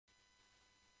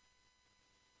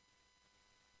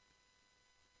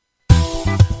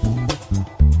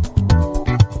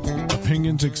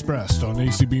opinions expressed on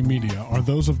ACB Media are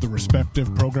those of the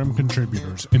respective program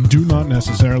contributors and do not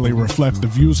necessarily reflect the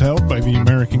views held by the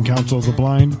American Council of the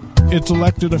Blind, its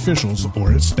elected officials,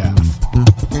 or its staff.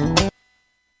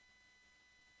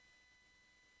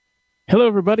 Hello,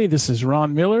 everybody. This is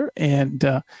Ron Miller, and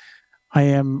I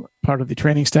am part of the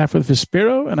training staff with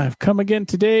Vispero, and I've come again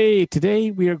today.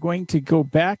 Today, we are going to go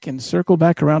back and circle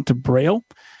back around to Braille.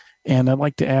 And I'd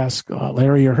like to ask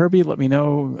Larry or Herbie, let me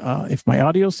know if my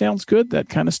audio sounds good, that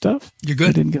kind of stuff. You're good.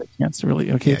 I didn't get a chance to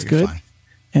really. Okay, yeah, it's good. Fine.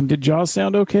 And did Jaws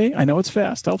sound okay? I know it's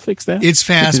fast. I'll fix that. It's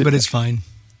fast, but it's fine.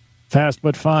 Fast,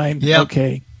 but fine. Yeah.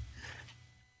 Okay.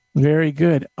 Very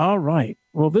good. All right.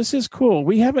 Well, this is cool.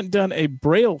 We haven't done a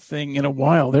Braille thing in a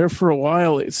while. There for a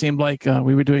while, it seemed like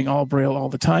we were doing all Braille all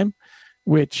the time,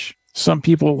 which some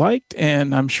people liked,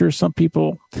 and I'm sure some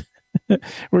people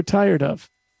were tired of.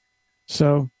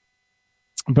 So,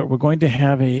 but we're going to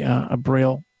have a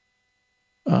Braille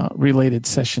related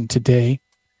session today.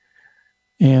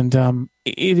 And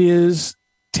it is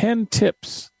 10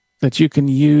 tips that you can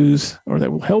use or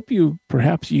that will help you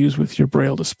perhaps use with your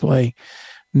Braille display.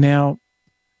 Now,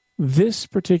 this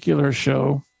particular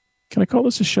show, can I call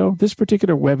this a show? This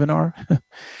particular webinar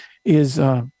is,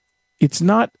 it's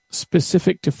not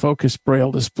specific to focus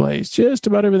Braille displays. Just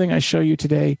about everything I show you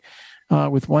today,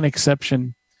 with one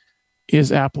exception,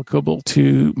 is applicable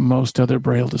to most other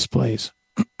Braille displays.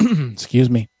 Excuse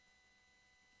me.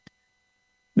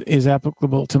 Is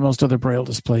applicable to most other Braille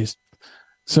displays.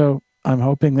 So I'm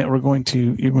hoping that you're going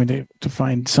to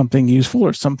find something useful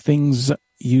or some things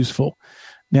useful.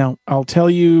 Now, I'll tell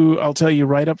you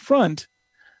right up front,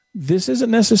 this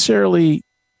isn't necessarily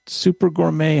super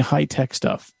gourmet high-tech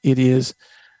stuff. It is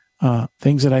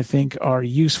things that I think are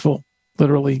useful,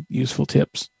 literally useful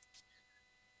tips.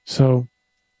 So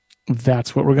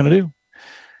that's what we're going to do.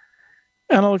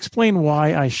 And I'll explain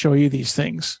why I show you these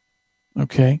things.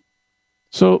 Okay.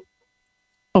 So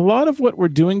a lot of what we're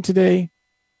doing today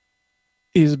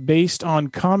is based on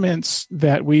comments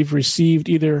that we've received,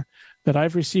 either that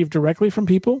I've received directly from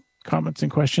people, comments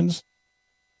and questions,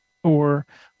 or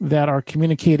that are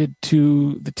communicated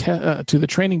to the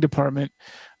training department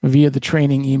via the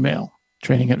training email,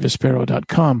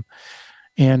 training@vispero.com.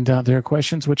 And there are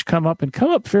questions which come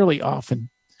up fairly often.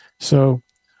 So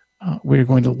we're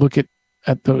going to look at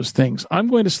those things. I'm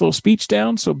going to slow speech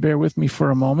down, so bear with me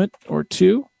for a moment or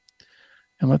two.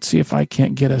 And let's see if I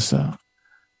can't get us a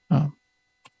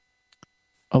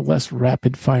less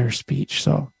rapid fire speech.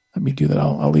 So let me do that.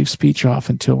 I'll leave speech off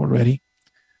until we're ready.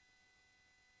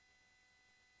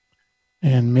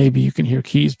 And maybe you can hear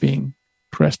keys being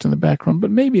pressed in the background, but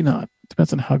maybe not.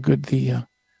 Depends on how good the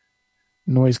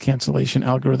noise cancellation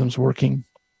algorithm's working.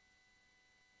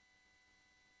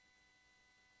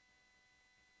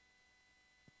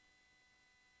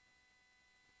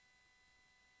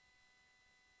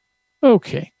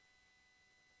 Okay.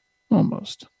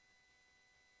 Almost.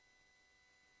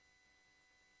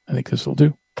 I think this will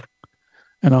do.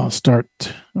 And I'll start.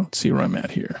 Let's see where I'm at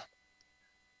here.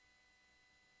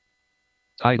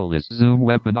 Title is Zoom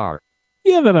Webinar.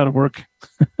 Yeah, that ought to work.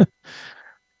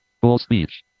 Full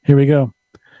speech. Here we go.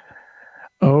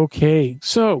 Okay.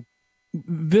 So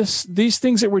these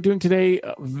things that we're doing today,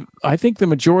 I think the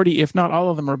majority, if not all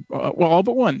of them, are, all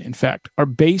but one, in fact, are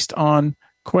based on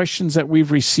questions that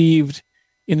we've received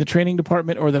in the training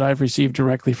department or that I've received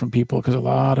directly from people, because a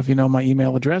lot of you know my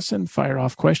email address and fire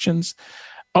off questions.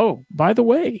 Oh, by the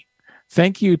way,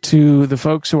 thank you to the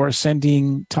folks who are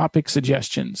sending topic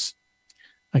suggestions.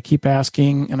 I keep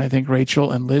asking, and I think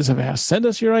Rachel and Liz have asked, send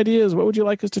us your ideas. What would you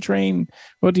like us to train?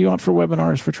 What do you want for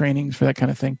webinars, for trainings, for that kind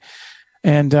of thing?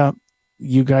 And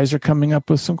you guys are coming up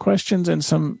with some questions and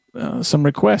some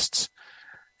requests.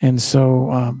 And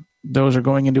so those are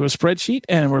going into a spreadsheet,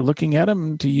 and we're looking at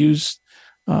them to use.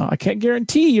 I can't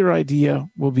guarantee your idea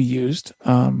will be used.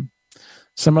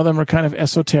 Some of them are kind of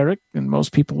esoteric, and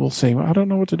most people will say, well, I don't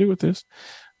know what to do with this.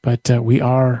 But we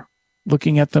are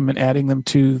looking at them and adding them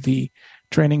to the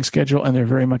training schedule, and they're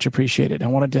very much appreciated. I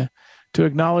wanted to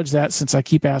acknowledge that, since I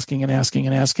keep asking and asking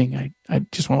and asking. I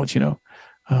just want to let you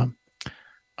know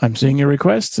I'm seeing your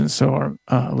requests, and so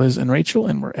are Liz and Rachel,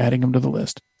 and we're adding them to the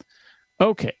list.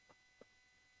 Okay.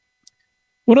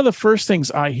 One of the first things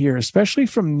I hear, especially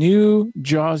from new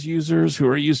JAWS users who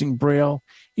are using Braille,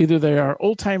 either they are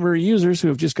old-timer users who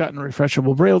have just gotten a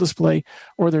refreshable Braille display,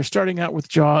 or they're starting out with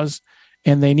JAWS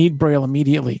and they need Braille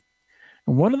immediately.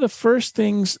 And one of the first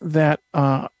things that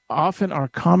often are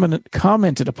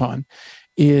commented upon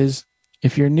is,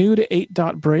 if you're new to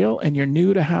 8-dot Braille and you're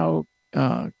new to how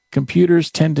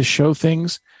computers tend to show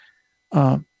things,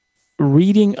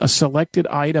 reading a selected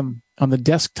item on the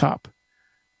desktop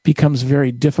becomes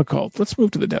very difficult. Let's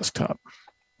move to the desktop.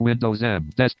 Windows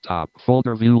M, desktop,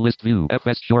 folder view, list view,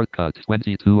 FS shortcut,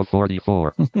 22 of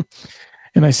 44.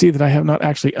 And I see that I have not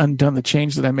actually undone the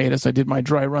change that I made as I did my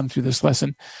dry run through this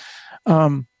lesson.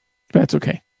 That's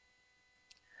okay.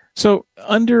 So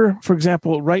under, for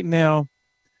example, right now,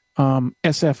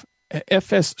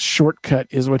 FS shortcut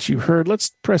is what you heard.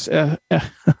 Let's press,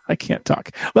 I can't talk.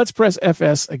 Let's press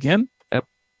FS again. Yep.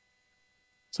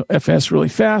 So FS really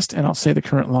fast, and I'll say the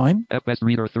current line. FS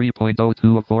Reader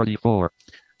 3.02 of 44.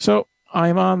 So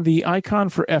I'm on the icon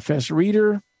for FS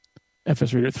Reader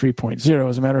 3.0,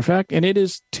 as a matter of fact, and it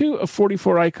is 2 of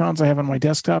 44 icons I have on my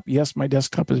desktop. Yes, my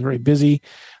desktop is very busy.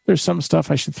 There's some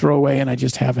stuff I should throw away, and I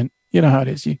just haven't. You know how it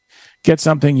is. You get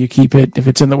something, you keep it. If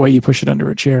it's in the way, you push it under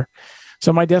a chair.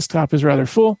 So my desktop is rather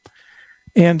full.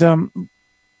 And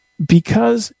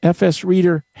because FS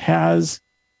Reader has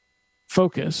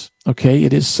focus, okay,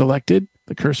 it is selected.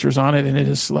 The cursor's on it, and it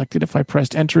is selected. If I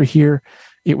pressed enter here,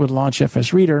 it would launch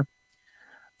FS Reader.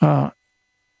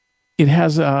 It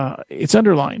has it's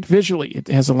underlined visually. It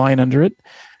has a line under it.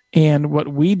 And what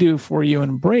we do for you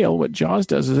in Braille, what JAWS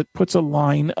does is it puts a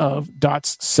line of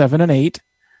dots 7 and 8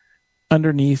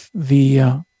 underneath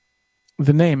the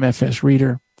name FS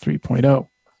Reader 3.0.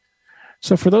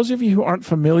 So for those of you who aren't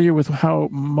familiar with how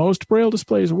most Braille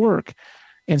displays work,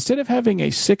 instead of having a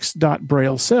 6-dot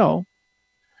Braille cell,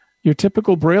 your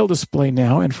typical Braille display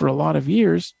now, and for a lot of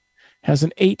years, has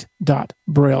an 8-dot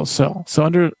Braille cell. So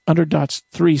under dots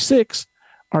 3, 6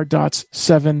 are dots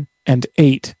 7 and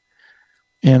 8.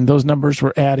 And those numbers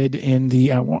were added in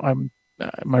the,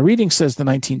 my reading says the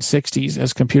 1960s,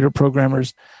 as computer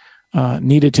programmers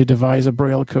needed to devise a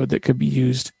Braille code that could be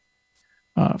used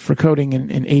for coding in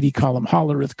 80-column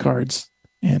Hollerith cards.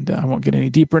 And I won't get any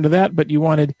deeper into that, but you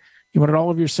wanted all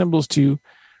of your symbols to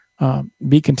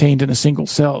be contained in a single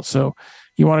cell. So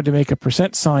you wanted to make a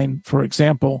percent sign, for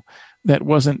example, that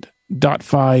wasn't dot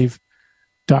 5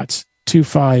 dots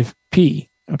 25p.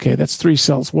 Okay, that's 3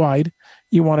 cells wide.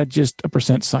 You wanted just a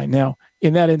percent sign. Now,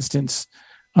 in that instance,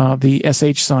 the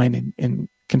SH sign in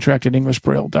contracted English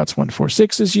Braille, dots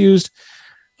 146 is used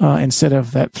instead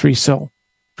of that 3-cell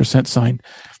percent sign.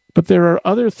 But there are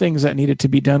other things that needed to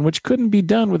be done which couldn't be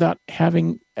done without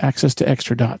having access to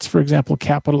extra dots. For example,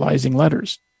 capitalizing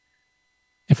letters.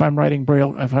 If I'm writing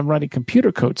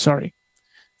computer code,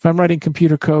 if I'm writing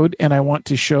computer code and I want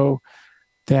to show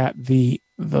that the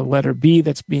letter B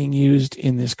that's being used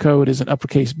in this code is an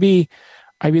uppercase B,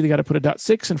 I've either got to put a dot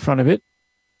 6 in front of it,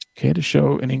 okay, to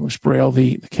show in English Braille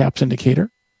the caps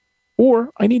indicator,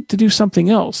 or I need to do something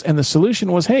else. And the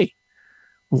solution was, hey,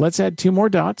 let's add 2 more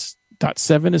dots. Dot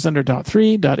 7 is under dot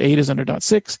 3, dot 8 is under dot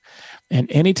 6.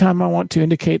 And anytime I want to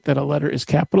indicate that a letter is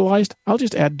capitalized, I'll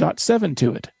just add dot 7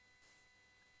 to it.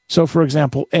 So, for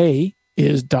example, A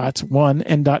is dots 1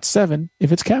 and dot 7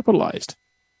 if it's capitalized,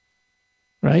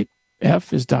 right?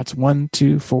 F is dots 1,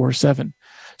 2, 4, 7.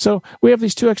 So we have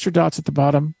these 2 extra dots at the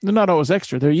bottom. They're not always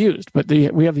extra, they're used, but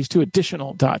we have these 2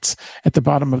 additional dots at the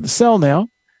bottom of the cell now.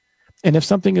 And if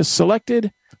something is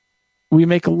selected, we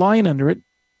make a line under it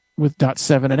with dots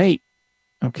 7 and 8.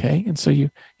 Okay, and so you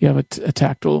have a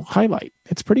tactile highlight.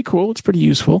 It's pretty cool. It's pretty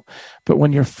useful. But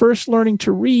when you're first learning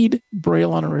to read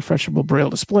Braille on a refreshable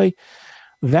Braille display,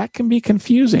 that can be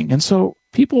confusing. And so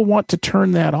people want to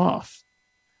turn that off.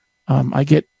 I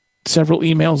get several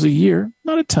emails a year,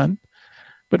 not a ton,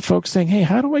 but folks saying, hey,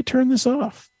 how do I turn this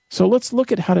off? So let's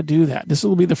look at how to do that. This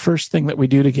will be the first thing that we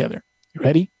do together. You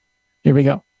ready? Here we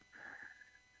go.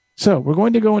 So we're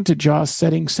going to go into JAWS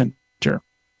Settings Center.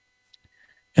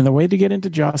 And the way to get into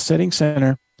JAWS Settings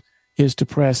Center is to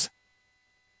press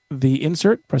the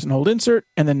insert, press and hold insert,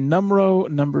 and then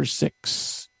number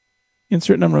 6.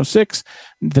 Insert number 6.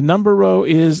 The number row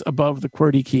is above the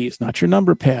QWERTY keys, not your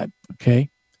number pad. Okay.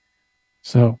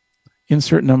 So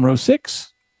insert number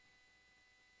 6.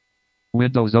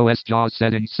 Windows OS JAWS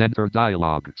Settings Center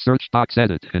dialog. Search box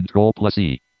edit.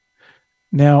 Control+E.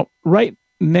 Now, right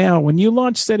now, when you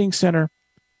launch Settings Center,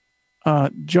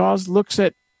 JAWS looks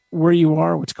at where you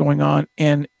are, what's going on,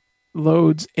 and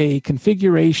loads a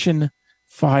configuration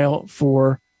file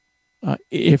for,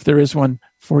 if there is one,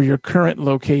 for your current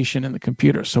location in the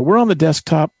computer. So we're on the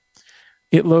desktop.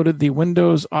 It loaded the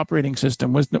Windows operating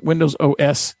system, Windows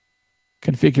OS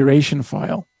configuration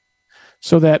file.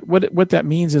 So that what that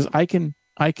means is I can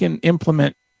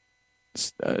implement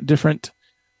different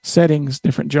settings,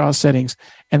 different JAWS settings,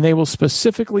 and they will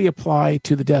specifically apply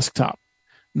to the desktop,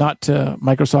 not to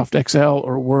Microsoft Excel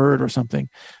or Word or something.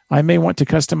 I may want to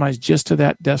customize just to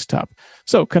that desktop.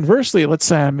 So conversely, let's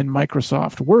say I'm in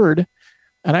Microsoft Word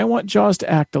And I want JAWS to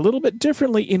act a little bit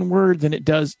differently in Word than it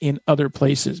does in other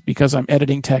places because I'm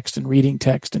editing text and reading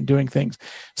text and doing things.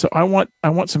 So I want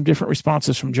some different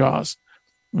responses from JAWS,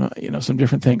 some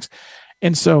different things.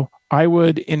 And so I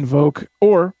would invoke,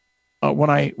 or when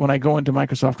I go into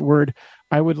Microsoft Word,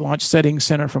 I would launch Settings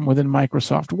Center from within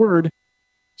Microsoft Word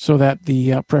so that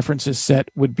the preferences set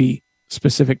would be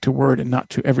specific to Word and not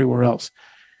to everywhere else.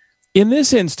 In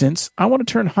this instance, I want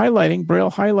to turn highlighting,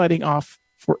 Braille highlighting off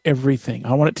for everything.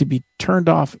 I want it to be turned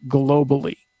off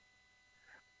globally.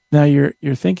 Now you're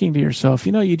thinking to yourself,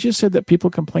 you just said that people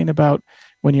complain about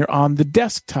when you're on the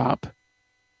desktop.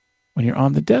 When you're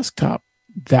on the desktop,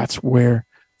 that's where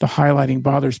the highlighting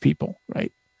bothers people,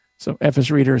 right? So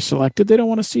FS Reader is selected. They don't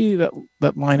want to see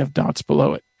that line of dots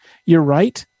below it. You're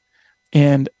right.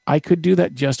 And I could do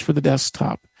that just for the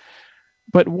desktop.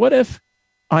 But what if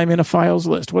I'm in a files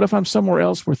list? What if I'm somewhere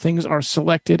else where things are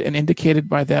selected and indicated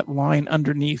by that line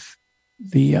underneath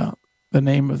the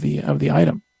name of the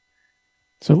item?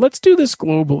 So let's do this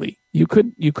globally. You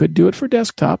could do it for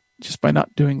desktop just by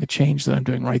not doing the change that I'm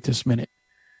doing right this minute.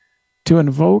 To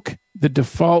invoke the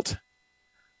default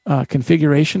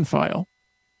configuration file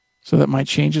so that my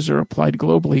changes are applied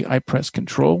globally, I press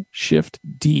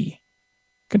Control-Shift-D.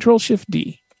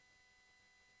 Control-Shift-D.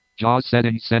 JAWS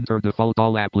Settings Center default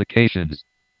all applications.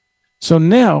 So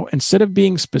now, instead of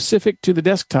being specific to the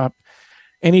desktop,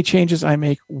 any changes I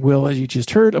make will, as you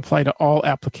just heard, apply to all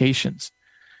applications.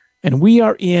 And we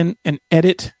are in an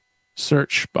edit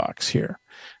search box here.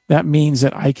 That means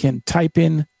that I can type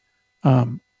in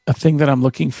a thing that I'm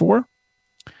looking for,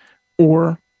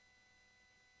 or,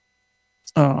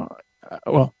 I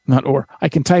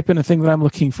can type in a thing that I'm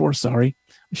looking for, sorry.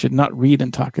 I should not read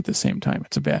and talk at the same time.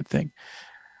 It's a bad thing.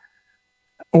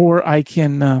 Or I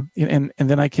can, and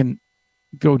then I can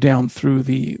go down through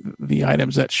the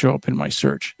items that show up in my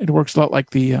search. It works a lot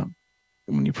like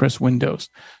when you press Windows.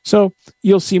 So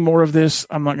you'll see more of this.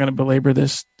 I'm not going to belabor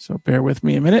this, so bear with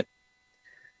me a minute.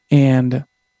 And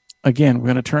again, we're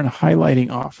going to turn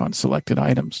highlighting off on selected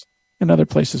items and other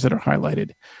places that are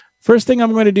highlighted. First thing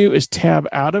I'm going to do is tab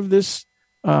out of this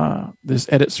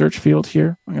edit search field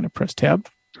here. I'm going to press tab.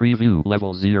 Preview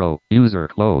level 0, user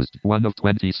closed, 1 of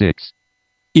 26.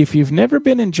 If you've never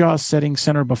been in JAWS Settings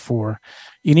Center before,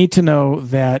 you need to know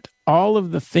that all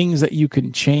of the things that you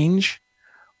can change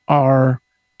are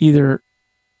they're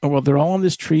all on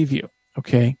this tree view,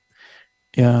 okay?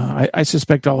 I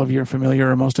suspect all of you are familiar,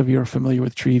 or most of you are familiar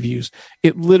with tree views.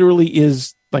 It literally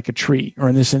is like a tree, or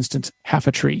in this instance, half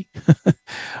a tree.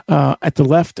 At the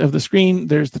left of the screen,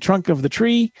 there's the trunk of the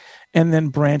tree, and then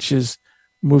branches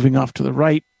moving off to the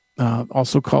right,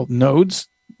 also called nodes.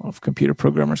 Of computer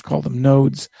programmers call them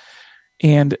nodes.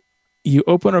 And you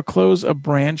open or close a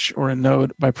branch or a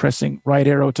node by pressing right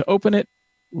arrow to open it,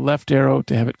 left arrow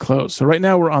to have it closed. So right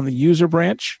now we're on the user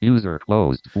branch. User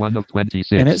closed, 1 of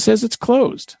 26. And it says it's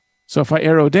closed. So if I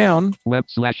arrow down,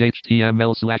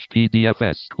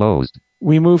 web/HTML/PDFs closed.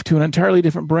 We move to an entirely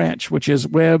different branch, which is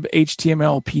web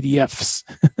HTML PDFs.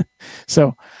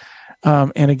 So,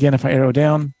 and again, if I arrow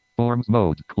down, forms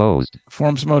mode closed.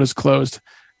 Forms mode is closed.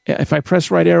 If I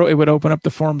press right arrow, it would open up the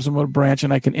forms mode branch,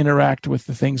 and I can interact with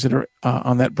the things that are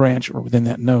on that branch or within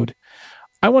that node.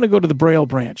 I want to go to the Braille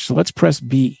branch, so let's press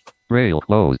B. Braille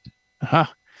closed.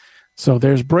 Aha. So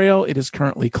there's Braille. It is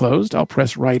currently closed. I'll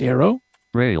press right arrow.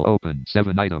 Braille open,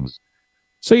 7 items.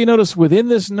 So you notice within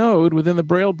this node, within the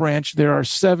Braille branch, there are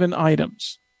 7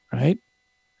 items, right?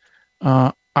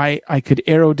 I could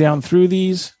arrow down through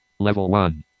these. Level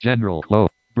 1, general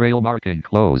closed. Braille marking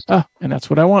closed. And that's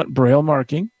what I want, Braille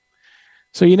marking.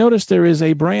 So you notice there is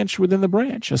a branch within the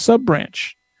branch, a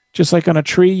sub-branch. Just like on a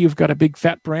tree, you've got a big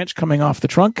fat branch coming off the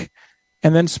trunk,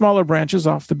 and then smaller branches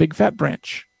off the big fat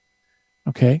branch.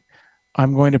 Okay,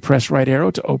 I'm going to press right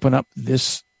arrow to open up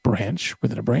this branch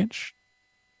within a branch.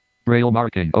 Braille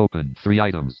marking open, 3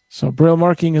 items. So Braille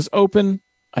marking is open.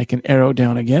 I can arrow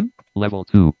down again. Level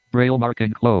 2, Braille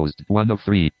marking closed, 1 of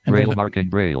 3. Braille marking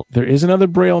Braille. There is another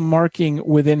Braille marking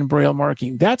within Braille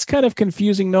marking. That's kind of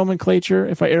confusing nomenclature.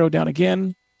 If I arrow down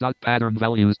again. Dot pattern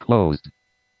values closed.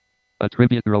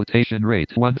 Attribute rotation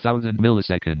rate, 1000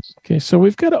 milliseconds. Okay, so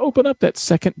we've got to open up that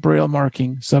second Braille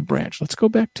marking sub-branch. Let's go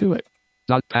back to it.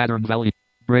 Dot pattern value.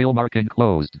 Braille marking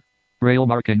closed. Braille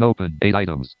marking open, 8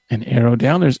 items. And arrow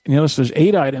down. There's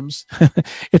 8 items.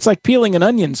 It's like peeling an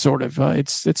onion, sort of.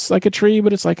 It's like a tree,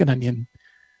 but it's like an onion.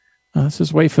 This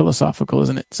is way philosophical,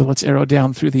 isn't it? So let's arrow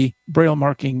down through the Braille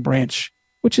marking branch,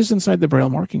 which is inside the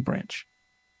Braille marking branch.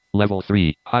 Level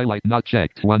 3, highlight not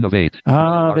checked, 1 of 8.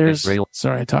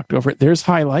 Sorry, I talked over it. There's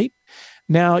highlight.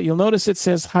 Now you'll notice it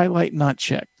says highlight not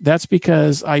checked. That's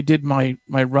because I did my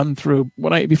run through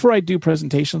before I do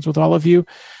presentations with all of you.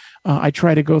 I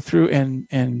try to go through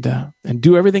and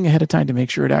do everything ahead of time to make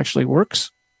sure it actually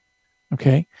works.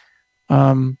 Okay.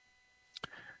 And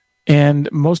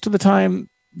most of the time,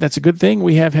 that's a good thing.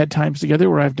 We have had times together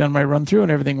where I've done my run through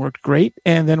and everything worked great.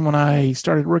 And then when I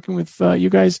started working with you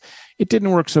guys, it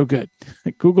didn't work so good.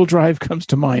 Google Drive comes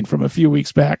to mind from a few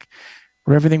weeks back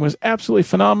where everything was absolutely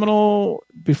phenomenal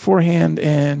beforehand.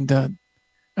 And I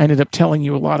ended up telling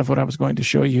you a lot of what I was going to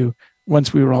show you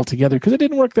once we were all together because it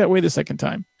didn't work that way the second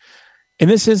time. In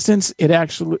this instance, it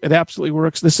absolutely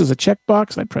works. This is a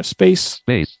checkbox. I press space.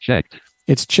 Space checked.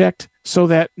 It's checked so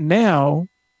that now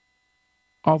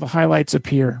all the highlights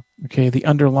appear. Okay, the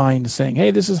underlined saying,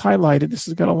 hey, this is highlighted. This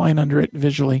has got a line under it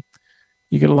visually.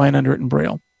 You get a line under it in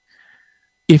Braille.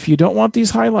 If you don't want these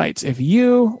highlights, if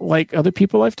you, like other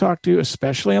people I've talked to,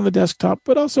 especially on the desktop,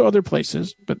 but also other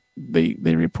places, but they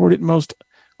report it most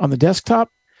on the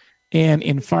desktop and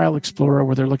in File Explorer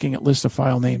where they're looking at lists of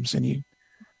file names. And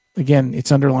again,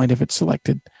 it's underlined if it's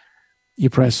selected. You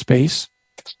press space.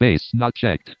 Space not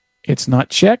checked. It's not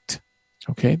checked.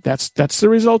 Okay, that's the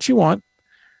result you want.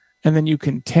 And then you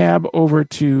can tab over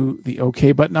to the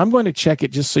OK button. I'm going to check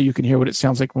it just so you can hear what it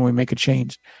sounds like when we make a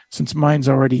change, since mine's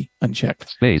already unchecked.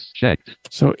 Space checked.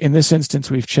 So in this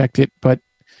instance, we've checked it. But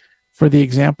for the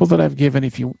example that I've given,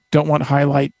 if you don't want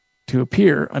highlight to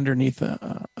appear underneath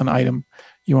an item,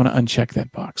 you want to uncheck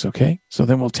that box. Okay, so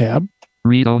then we'll tab.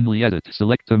 Read only edit.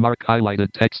 Select to mark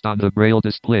highlighted text on the Braille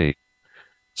display.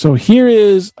 So here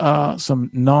is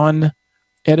some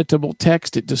non-editable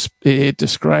text. It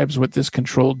describes what this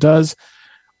control does.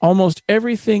 Almost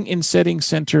everything in Setting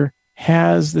Center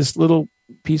has this little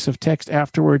piece of text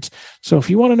afterwards. So if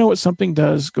you want to know what something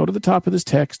does, go to the top of this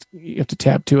text. You have to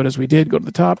tab to it as we did. Go to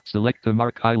the top. Select to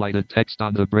mark highlighted text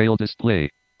on the Braille display.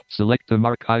 Select to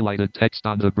mark highlighted text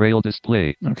on the Braille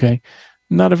display. Okay.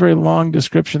 Not a very long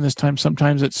description this time.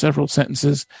 Sometimes it's several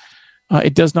sentences.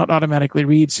 It does not automatically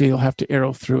read, so you'll have to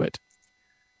arrow through it.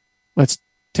 Let's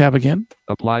tab again.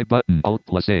 Apply button,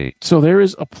 Alt+A. So there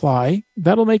is apply.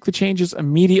 That'll make the changes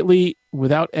immediately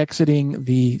without exiting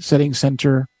the Setting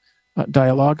Center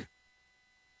dialog.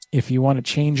 If you want to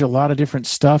change a lot of different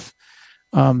stuff,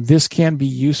 this can be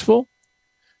useful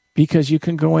because you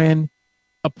can go in,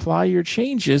 apply your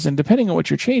changes, and depending on what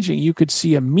you're changing, you could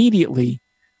see immediately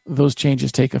those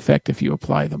changes take effect if you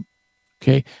apply them.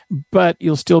 Okay, but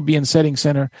you'll still be in Setting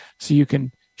Center, so you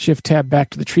can shift tab back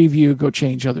to the tree view, go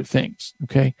change other things.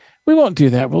 Okay, we won't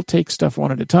do that. We'll take stuff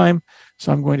one at a time.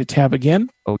 So I'm going to tab again.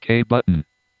 OK button.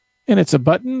 And it's a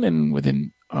button, and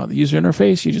within the user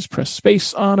interface, you just press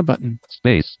space on a button.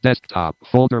 Space, desktop,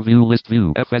 folder view, list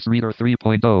view, FS Reader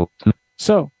 3.0.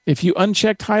 So if you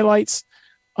unchecked highlights,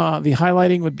 the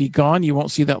highlighting would be gone. You won't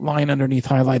see that line underneath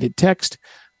highlighted text.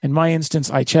 In my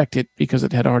instance, I checked it because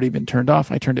it had already been turned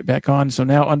off. I turned it back on. So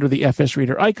now under the FS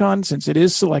Reader icon, since it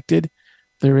is selected,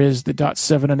 there is the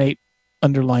 .7 and 8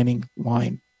 underlining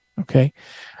line. Okay.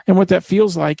 And what that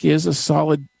feels like is a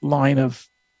solid line of,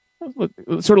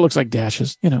 it sort of looks like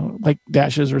dashes, like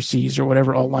dashes or C's or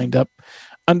whatever, all lined up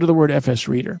under the word FS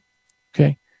Reader.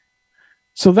 Okay.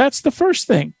 So that's the first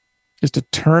thing, is to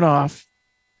turn off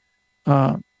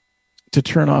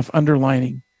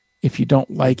underlining if you don't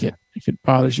like it, if it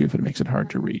bothers you, if it makes it hard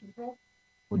to read.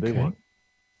 What they want.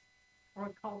 I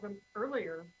called them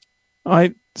earlier.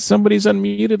 Somebody's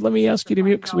unmuted. Let me ask you to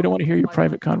mute because we don't want to hear your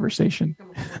private conversation.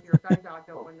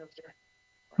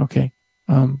 Okay.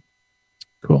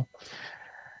 Cool.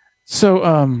 So,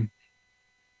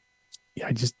 yeah,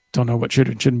 I just don't know what should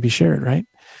and shouldn't be shared, right?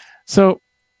 So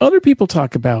other people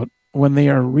talk about when they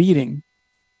are reading,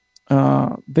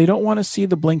 they don't want to see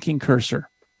the blinking cursor.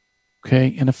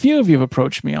 Okay. And a few of you have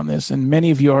approached me on this, and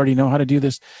many of you already know how to do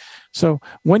this. So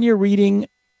when you're reading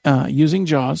using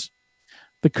JAWS,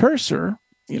 the cursor,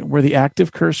 where the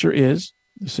active cursor is,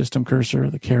 the system cursor,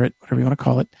 the caret, whatever you want to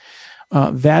call it,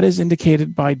 that is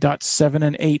indicated by .7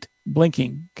 and 8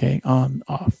 blinking. Okay. On,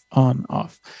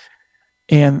 off.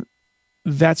 And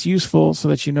that's useful so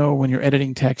that you know when you're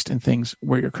editing text and things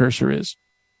where your cursor is.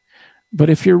 But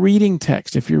if you're reading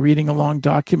text, if you're reading a long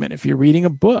document, if you're reading a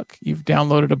book, you've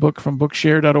downloaded a book from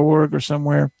bookshare.org or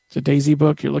somewhere, it's a DAISY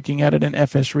book, you're looking at it in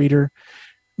FS Reader,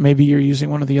 maybe you're using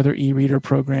one of the other e-reader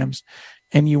programs,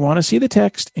 and you want to see the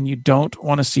text and you don't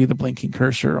want to see the blinking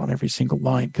cursor on every single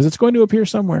line because it's going to appear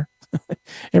somewhere.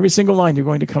 Every single line, you're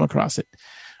going to come across it.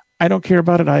 I don't care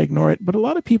about it. I ignore it. But a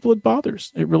lot of people, it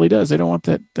bothers. It really does. They don't want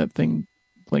that thing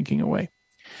blinking away.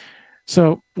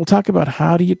 So we'll talk about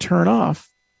how do you turn off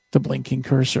the blinking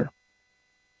cursor.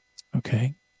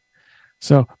 Okay.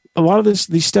 So a lot of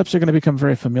these steps are going to become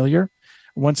very familiar.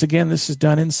 Once again, this is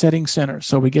done in Setting Center.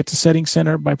 So we get to Setting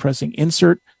Center by pressing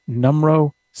Insert,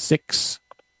 Numero 6.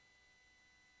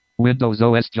 Windows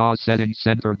OS JAWS Settings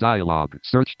Center dialog.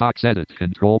 Search box edit.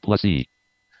 Control+E.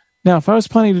 Now, if I was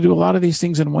planning to do a lot of these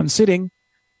things in one sitting,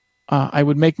 I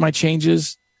would make my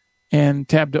changes and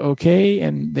tab to OK,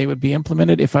 and they would be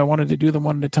implemented if I wanted to do them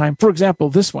one at a time. For example,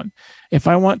 this one, if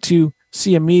I want to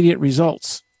see immediate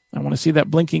results, I want to see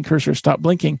that blinking cursor stop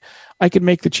blinking, I could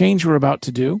make the change we're about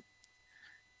to do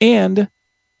and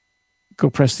go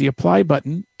press the apply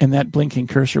button, and that blinking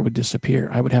cursor would disappear.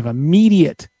 I would have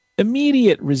immediate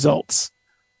results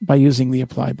by using the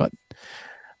apply button.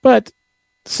 But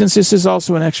since this is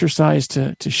also an exercise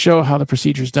to show how the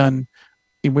procedure is done,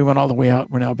 we went all the way out.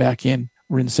 We're now back in.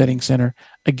 We're in Setting Center.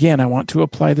 Again, I want to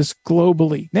apply this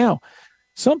globally. Now,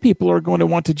 some people are going to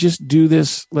want to just do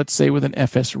this, let's say, with an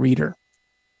FS Reader.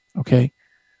 Okay.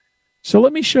 So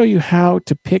let me show you how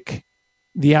to pick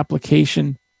the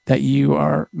application that you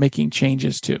are making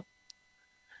changes to.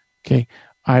 Okay.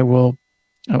 I will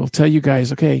tell you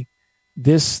guys, okay,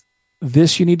 this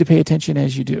you need to pay attention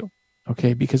as you do.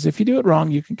 Okay. Because if you do it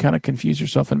wrong, you can kind of confuse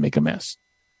yourself and make a mess.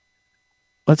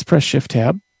 Let's press Shift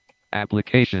Tab.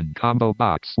 Application combo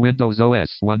box. Windows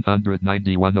OS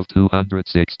 191 of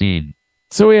 216.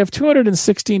 So we have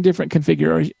 216 different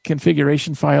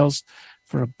configuration files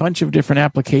for a bunch of different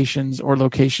applications or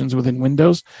locations within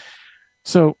Windows.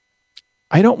 So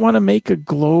I don't want to make a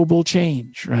global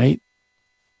change, right?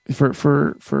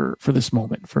 For this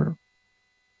moment, for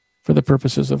the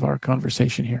purposes of our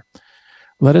conversation here.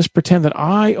 Let us pretend that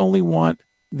I only want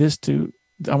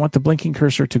I want the blinking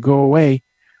cursor to go away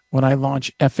when I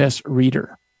launch FS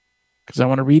Reader, because I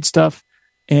want to read stuff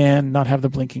and not have the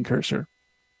blinking cursor.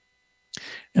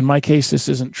 In my case, this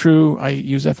isn't true. I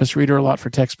use FS Reader a lot for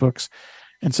textbooks,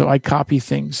 and so I copy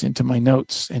things into my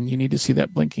notes, and you need to see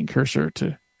that blinking cursor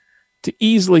to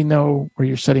easily know where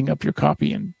you're setting up your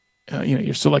copy, and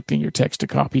you're selecting your text to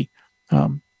copy.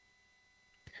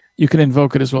 You can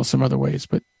invoke it as well some other ways,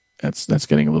 but that's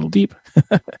getting a little deep.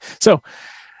 So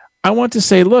I want to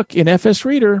say, look, in FS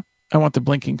Reader, I want the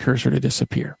blinking cursor to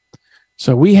disappear.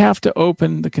 So we have to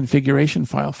open the configuration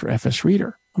file for FS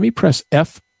Reader. Let me press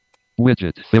F.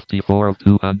 Widget 54 of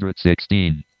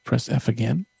 216. Press F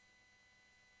again.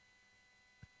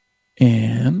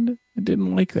 And it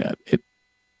didn't like that.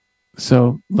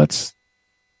 So let's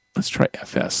try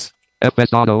FS.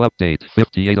 FS Auto Update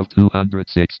 58 of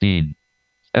 216.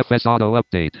 FS Auto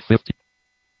Update 50.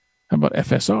 How about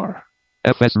FSR?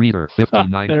 FS Reader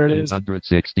 59 there it of is.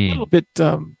 216. A little bit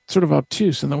sort of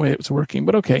obtuse in the way it was working,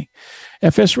 but okay.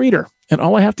 FS Reader. And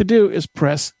all I have to do is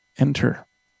press Enter.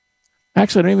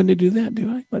 Actually, I don't even need to do that,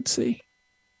 do I? Let's see.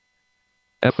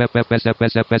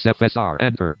 FFFSFSFSFSR.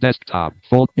 Enter. Desktop.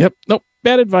 Fold. Yep. Nope.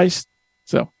 Bad advice.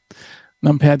 So,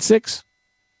 numpad 6.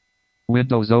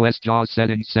 Windows OS JAWS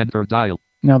Settings Center dial.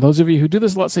 Now, those of you who do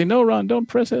this a lot say, no, Ron, don't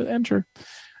press Enter.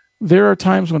 There are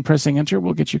times when pressing Enter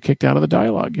will get you kicked out of the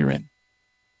dialogue you're in.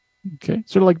 Okay.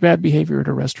 Sort of like bad behavior at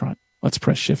a restaurant. Let's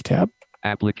press Shift Tab.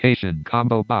 Application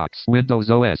combo box.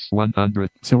 Windows OS 100.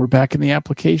 So we're back in the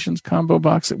applications combo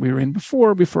box that we were in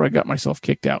before I got myself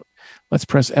kicked out. Let's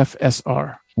press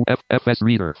FSR. FS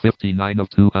Reader 59 of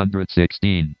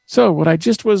 216. So what I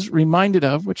just was reminded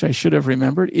of, which I should have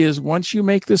remembered, is once you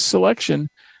make this selection,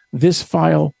 this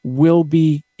file will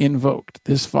be invoked.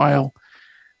 This file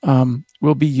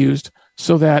will be used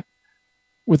so that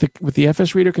with the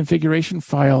FS Reader configuration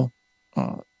file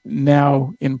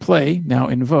now in play, now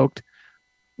invoked,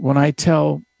 when I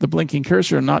tell the blinking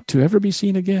cursor not to ever be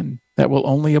seen again, that will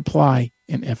only apply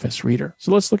in FS Reader.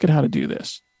 So let's look at how to do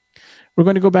this. We're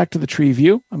going to go back to the tree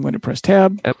view. I'm going to press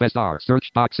Tab. FSR,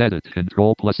 search box edit,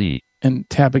 Control+E. And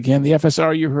Tab again. The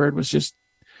FSR you heard was just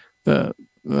it's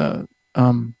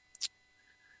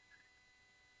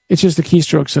just the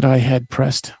keystrokes that I had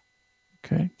pressed.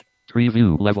 Okay. Tree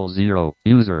view, level 0,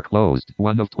 user closed,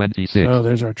 1 of 26. So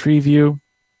there's our tree view.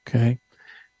 Okay.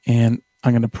 And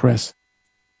I'm going to press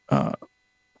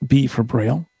B for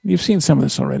Braille. You've seen some of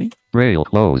this already. Braille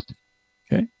closed.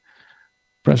 Okay.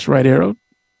 Press right arrow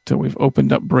till we've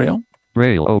opened up Braille.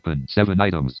 Braille open, 7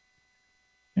 items.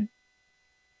 Okay.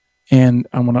 And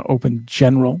I'm going to open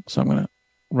General. So I'm going to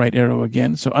right arrow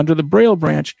again. So under the Braille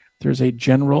branch, there's a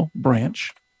General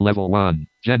branch. Level 1,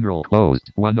 General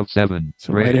closed, 1 of 7.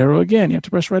 So right arrow again. You have to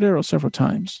press right arrow several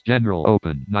times. General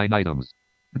open, 9 items.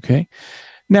 Okay.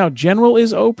 Now, General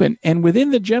is open, and within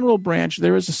the General branch,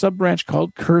 there is a sub-branch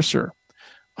called Cursor.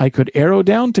 I could arrow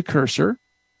down to Cursor,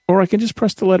 or I can just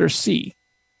press the letter C.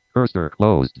 Cursor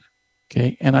closed.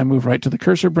 Okay, and I move right to the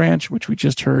cursor branch, which we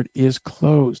just heard is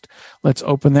closed. Let's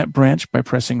open that branch by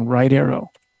pressing right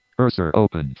arrow. Cursor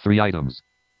open. 3 items.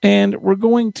 And we're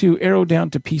going to arrow down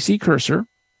to PC cursor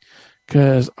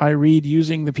because I read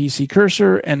using the PC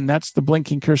cursor, and that's the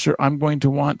blinking cursor I'm going to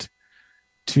want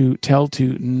to tell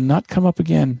to not come up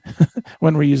again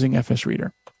when we're using FS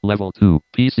Reader. Level 2.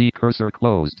 PC cursor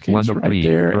closed. Okay, 1 it's of right 3.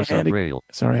 there, Cursor and Braille.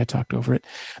 Sorry, I talked over it.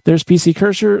 There's PC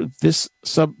cursor. This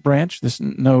sub branch, this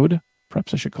node,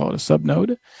 perhaps I should call it a sub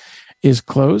node, is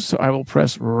closed. So I will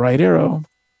press right arrow.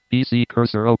 PC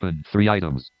cursor open. 3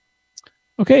 items.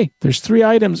 Okay, there's 3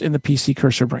 items in the PC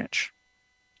cursor branch.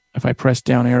 If I press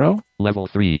down arrow. Level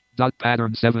 3. Dot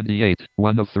pattern 78.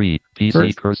 1 of 3.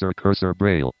 PC cursor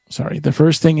Braille. Sorry, the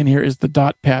first thing in here is the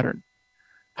dot pattern.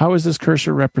 How is this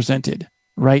cursor represented?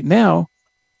 Right now,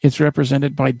 it's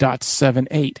represented by dot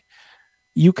 78.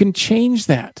 You can change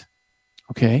that,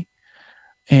 okay?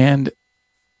 And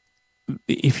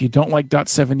if you don't like dot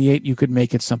 78, you could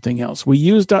make it something else. We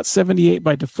use dot 78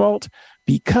 by default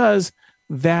because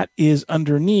that is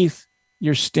underneath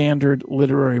your standard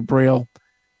literary Braille,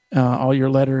 all your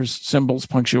letters, symbols,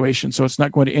 punctuation. So it's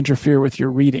not going to interfere with your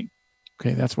reading.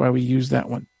 Okay, that's why we use that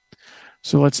one.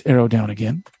 So let's arrow down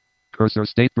again. Cursor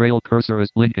state Braille cursor is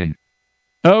blinking.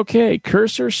 Okay,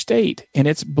 cursor state, and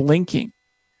it's blinking.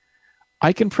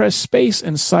 I can press space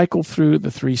and cycle through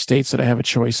the 3 states that I have a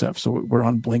choice of. So we're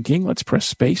on blinking. Let's press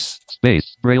space.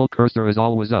 Space. Braille cursor is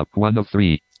always up. 1 of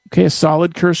 3. Okay, a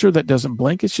solid cursor that doesn't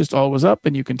blink. It's just always up,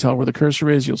 and you can tell where the cursor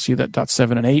is. You'll see that dot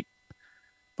 7 and 8.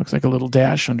 Looks like a little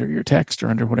dash under your text or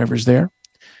under whatever's there.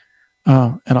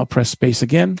 And I'll press space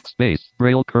again. Space.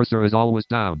 Braille cursor is always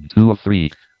down. 2 of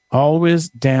 3. Always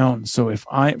down. So if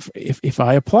I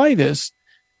apply this,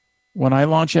 when I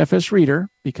launch FS Reader,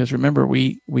 because remember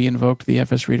we invoked the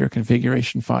FS Reader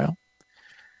configuration file.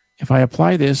 If I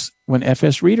apply this, when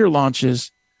FS Reader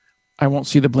launches, I won't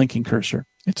see the blinking cursor.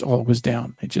 It's always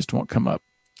down. It just won't come up.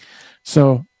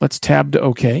 So let's tab to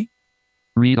OK.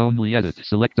 Read only edit.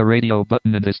 Select the radio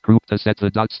button in this group to set the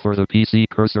dots for the PC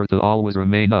cursor to always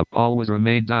remain up, always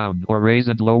remain down, or raise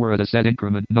and lower at a set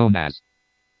increment known as.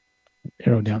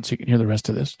 Arrow down so you can hear the rest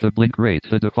of this. The blink rate.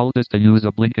 The default is to use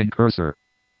a blinking cursor.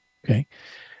 Okay.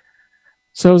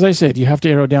 So as I said, you have to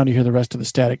arrow down to hear the rest of the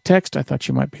static text. I thought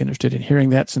you might be interested in hearing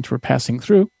that since we're passing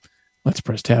through. Let's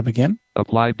press tab again.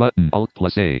 Apply button.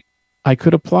 Alt+A. I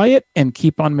could apply it and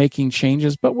keep on making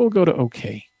changes, but we'll go to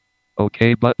OK.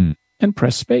 OK button. And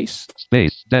press space.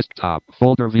 Space. Desktop.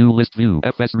 Folder view. List view.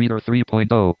 FS Reader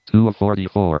 3.0. 2 of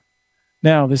 44.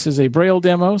 Now, this is a Braille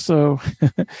demo, so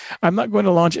I'm not going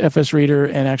to launch FS Reader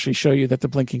and actually show you that the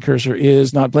blinking cursor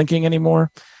is not blinking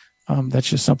anymore. That's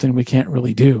just something we can't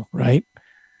really do, right?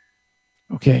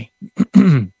 Okay.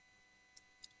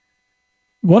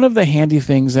 One of the handy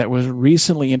things that was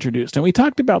recently introduced, and we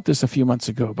talked about this a few months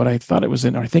ago, but I thought it was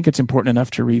I think it's important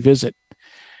enough to revisit,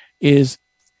 is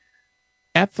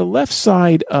at the left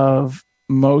side of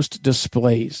most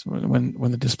displays, when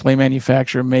the display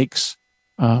manufacturer makes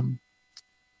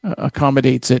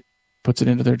accommodates it, puts it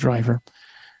into their driver,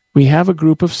 we have a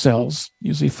group of cells,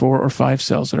 usually 4 or 5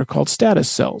 cells, that are called status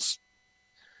cells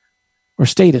or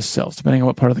status cells, depending on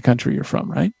what part of the country you're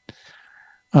from, right?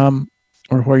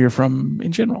 Or where you're from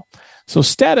in general. So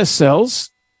status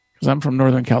cells, because I'm from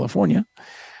Northern California,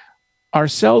 are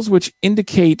cells which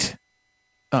indicate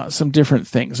some different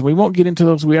things. We won't get into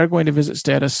those. We are going to visit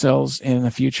status cells in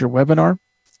a future webinar.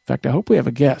 In fact, I hope we have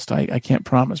a guest. I can't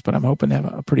promise, but I'm hoping to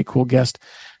have a pretty cool guest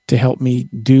to help me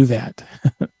do that.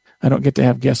 I don't get to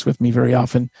have guests with me very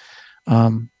often,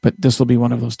 but this will be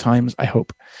one of those times, I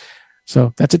hope.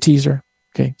 So that's a teaser.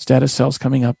 Okay, status cells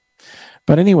coming up.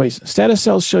 But anyways, status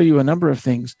cells show you a number of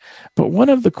things. But one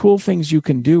of the cool things you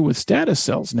can do with status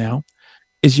cells now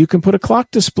is you can put a clock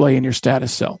display in your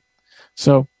status cell.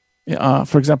 So,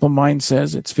 for example, mine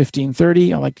says it's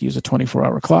 15:30. I like to use a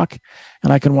 24-hour clock,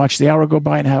 and I can watch the hour go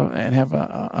by and have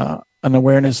an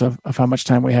awareness of how much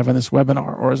time we have in this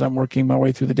webinar. Or as I'm working my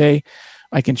way through the day,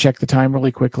 I can check the time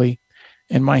really quickly,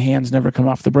 and my hands never come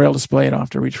off the Braille display. I don't have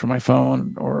to reach for my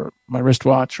phone or my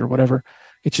wristwatch or whatever.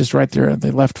 It's just right there.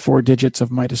 The left 4 digits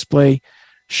of my display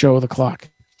show the clock.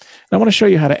 And I want to show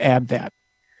you how to add that.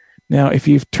 Now, if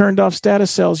you've turned off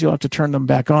status cells, you'll have to turn them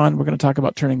back on. We're going to talk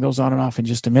about turning those on and off in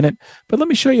just a minute. But let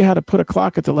me show you how to put a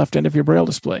clock at the left end of your Braille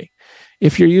display.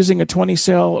 If you're using a 20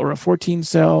 cell or a 14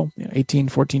 cell, 18,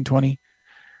 14, 20,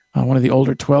 one of the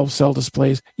older 12 cell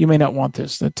displays, you may not want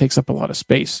this. That takes up a lot of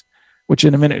space, which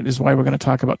in a minute is why we're going to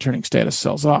talk about turning status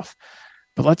cells off.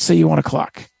 But let's say you want a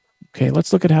clock. Okay,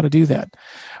 let's look at how to do that.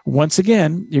 Once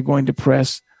again, you're going to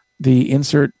press the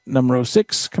insert number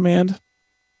 6 command.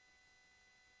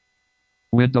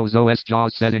 Windows OS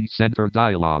JAWS Settings Center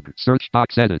dialog. Search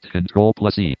box edit.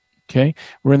 Control+E. Okay,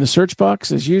 we're in the search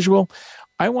box as usual.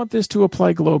 I want this to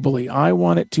apply globally. I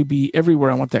want it to be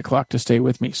everywhere. I want that clock to stay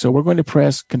with me. So we're going to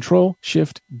press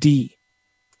Control-Shift-D.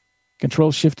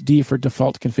 Control-Shift-D for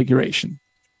default configuration.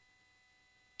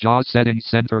 JAWS Settings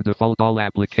Center default all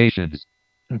applications.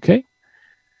 Okay,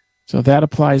 so that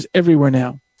applies everywhere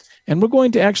now. And we're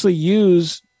going to actually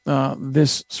use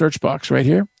this search box right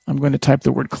here. I'm going to type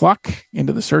the word clock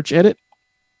into the search edit.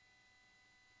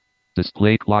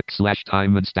 Display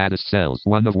clock/time and status cells.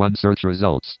 1 of 1 search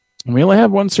results. And we only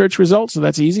have one search result, so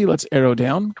that's easy. Let's arrow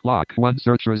down. Clock. 1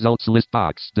 search results list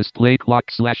box. Display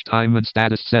clock/time and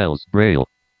status cells. Braille.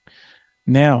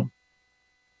 Now,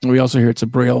 we also hear it's a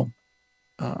Braille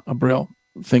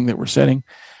thing that we're setting.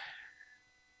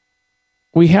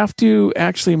 We have to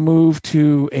actually move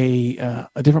to a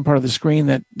different part of the screen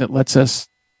that lets us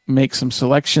make some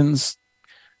selections.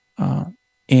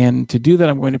 And to do that,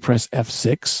 I'm going to press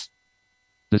F6.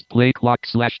 Display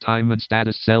clock/time and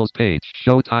status cells page.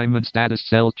 Show time and status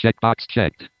cell checkbox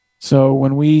checked. So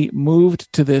when we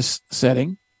moved to this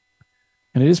setting,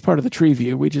 and it is part of the tree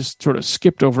view, we just sort of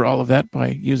skipped over all of that by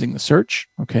using the search.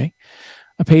 Okay.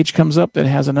 A page comes up that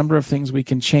has a number of things we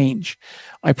can change.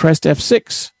 I pressed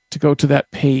F6 to go to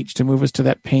that page, to move us to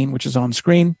that pane, which is on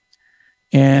screen.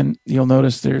 And you'll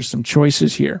notice there's some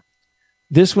choices here.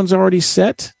 This one's already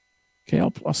set. Okay,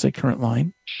 I'll say current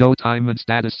line. Show time and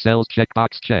status cells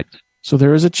checkbox checked. So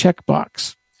there is a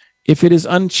checkbox. If it is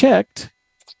unchecked,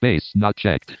 Space not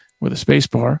checked. with a space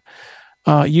bar,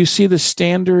 you see the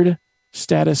standard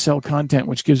status cell content,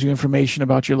 which gives you information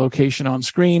about your location on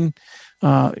screen,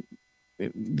 how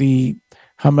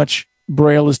much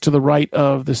Braille is to the right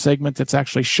of the segment that's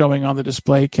actually showing on the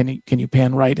display. Can you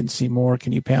pan right and see more?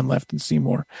 Can you pan left and see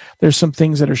more? There's some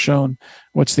things that are shown.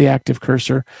 What's the active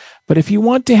cursor? But if you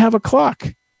want to have a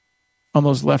clock on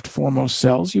those left foremost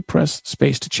cells, you press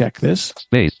space to check this.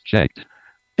 Space checked.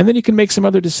 And then you can make some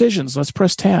other decisions. Let's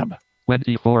press tab.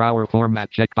 24-hour format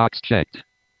checkbox checked.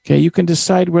 Okay, you can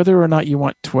decide whether or not you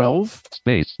want 12.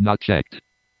 Space not checked.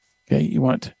 Okay, you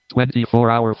want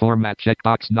 24-hour format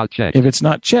checkbox not checked. If it's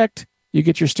not checked, you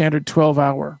get your standard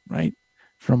 12-hour, right?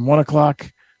 From 1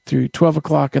 o'clock through 12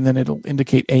 o'clock, and then it'll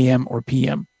indicate AM or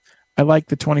PM. I like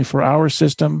the 24-hour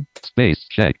system. Space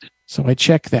checked. So I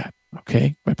check that,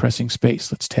 okay, by pressing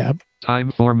space. Let's tab.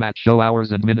 Time format show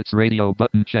hours and minutes radio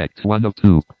button checked. 1 of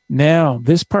 2. Now,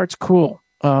 this part's cool.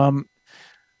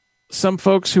 Some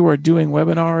folks who are doing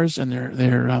webinars and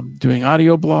they're doing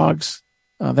audio blogs,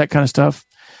 that kind of stuff,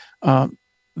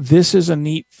 this is a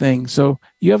neat thing. So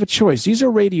you have a choice. These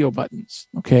are radio buttons,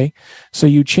 okay? So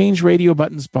you change radio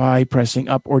buttons by pressing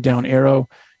up or down arrow,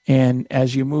 and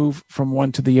as you move from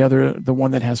one to the other, the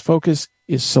one that has focus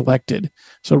is selected.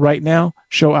 So right now,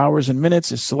 show hours and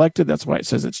minutes is selected. That's why it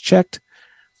says it's checked.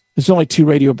 There's only 2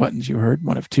 radio buttons you heard,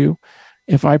 1 of 2.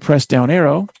 If I press down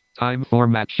arrow, time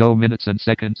format show minutes and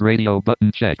seconds radio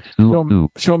button checked. 2 of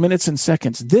 2. Show minutes and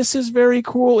seconds. This is very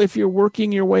cool if you're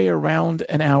working your way around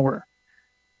an hour.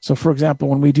 So, for example,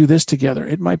 when we do this together,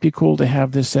 it might be cool to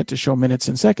have this set to show minutes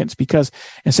and seconds, because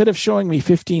instead of showing me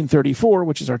 15:34,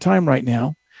 which is our time right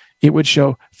now, it would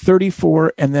show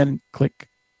 34 and then click.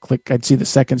 I'd see the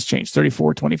seconds change,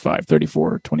 34:25,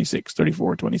 34:26,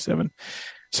 34:27.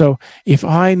 So if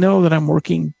I know that I'm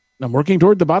working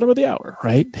toward the bottom of the hour,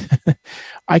 right?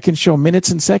 I can show minutes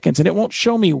and seconds, and it won't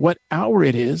show me what hour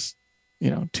it is,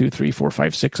 2, 3, 4,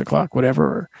 5, 6 o'clock,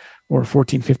 whatever, or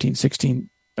 14, 15, 16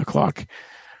 o'clock.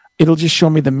 It'll just show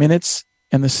me the minutes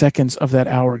and the seconds of that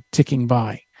hour ticking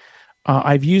by.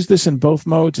 I've used this in both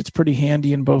modes. It's pretty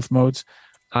handy in both modes.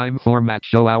 Time format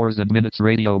show hours and minutes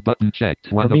radio button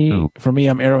checked. 1 of 2. For me,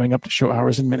 I'm arrowing up to show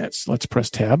hours and minutes. Let's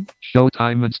press tab. Show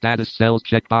time and status cells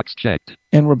checkbox checked.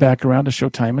 And we're back around to show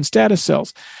time and status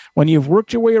cells. When you've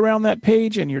worked your way around that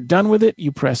page and you're done with it,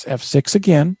 you press F6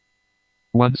 again.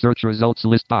 1 search results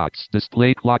list box.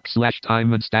 Display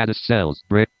clock/time and status cells.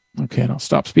 Okay, and I'll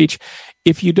stop speech.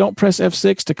 If you don't press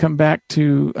F6 to come back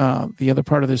to the other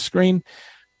part of this screen,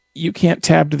 you can't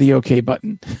tab to the OK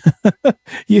button.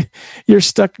 You're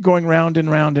stuck going round and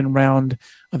round and round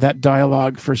that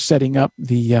dialogue for setting up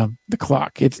the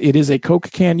clock. It is a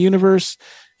Coke can universe,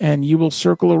 and you will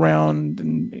circle around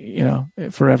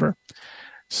and, forever.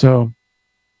 So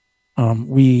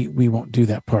we won't do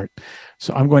that part.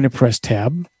 So I'm going to press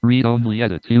tab. Read only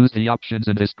edit. Use the options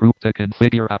in this group to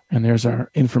configure up. And there's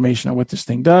our information on what this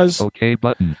thing does. OK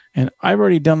button. And I've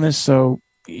already done this, so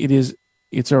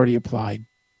it's already applied.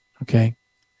 Okay.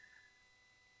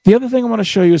 The other thing I want to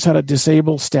show you is how to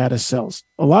disable status cells.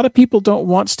 A lot of people don't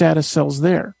want status cells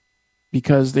there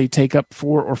because they take up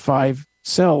 4 or 5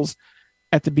 cells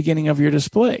at the beginning of your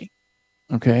display.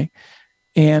 Okay.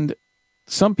 And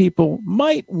some people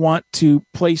might want to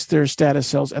place their status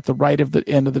cells at the right of the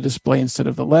end of the display instead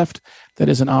of the left. That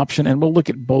is an option. And we'll look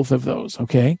at both of those.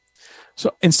 Okay.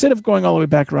 So instead of going all the way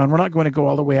back around, we're not going to go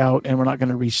all the way out, and we're not going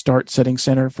to restart Setting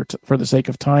Center for the sake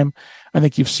of time. I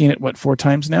think you've seen it, 4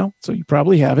 times now? So you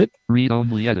probably have it. Read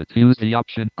only edit. Use the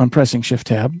option. I'm pressing Shift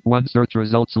Tab. One search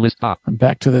results list pop. I'm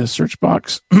back to the search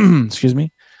box. Excuse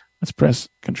me. Let's press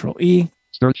Control E.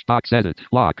 Search box edit.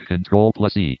 Lock. Control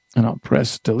plus E. And I'll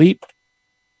press Delete.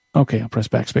 Okay, I'll press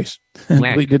Backspace.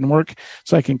 Delete didn't work.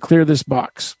 So I can clear this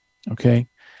box. Okay.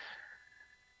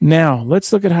 Now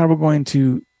let's look at how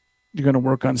you're going to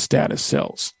work on status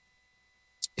cells.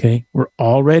 Okay, we're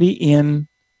already in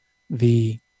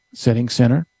the Setting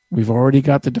Center. We've already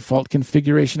got the default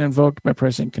configuration invoked by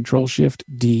pressing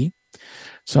Control-Shift-D.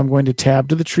 So I'm going to tab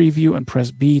to the tree view and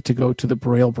press B to go to the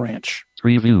Braille branch.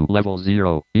 Tree view, level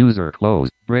 0, user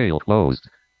closed, Braille closed.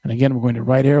 And again, we're going to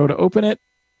right arrow to open it.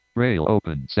 Braille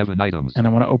open, 7 items. And I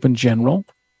want to open General.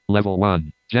 Level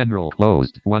 1, General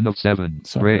closed, 1 of 7,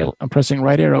 So Braille. I'm pressing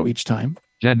right arrow each time.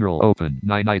 General open,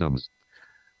 9 items.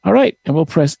 All right, and we'll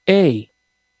press A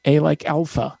like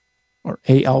alpha, or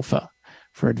A alpha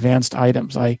for advanced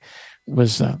items. I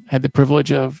had the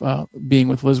privilege of being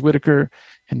with Liz Whitaker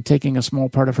and taking a small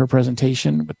part of her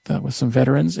presentation with some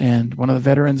veterans. And one of the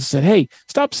veterans said, "Hey,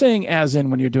 stop saying as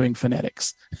in when you're doing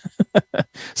phonetics."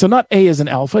 So not A as an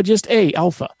alpha, just A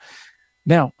alpha.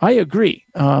 Now, I agree.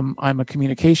 I'm a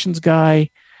communications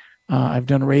guy. I've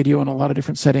done radio in a lot of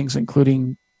different settings,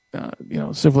 including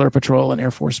Civil Air Patrol and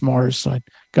Air Force Mars. So I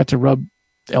got to rub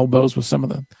elbows with some of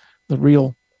the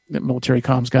real military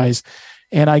comms guys.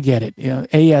 And I get it.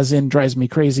 A as in drives me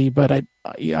crazy, but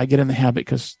I get in the habit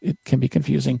because it can be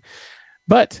confusing.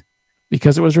 But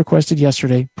because it was requested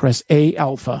yesterday, press A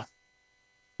alpha.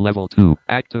 Level 2.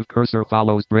 Active cursor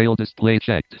follows Braille display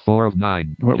checked. 4 of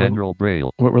 9. General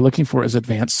Braille. What we're looking for is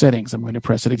advanced settings. I'm going to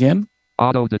press it again.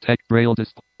 Auto detect Braille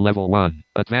display. Level 1.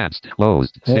 Advanced.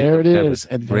 Closed. There it is.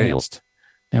 7. Advanced.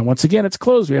 Now, once again, it's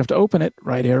closed. We have to open it.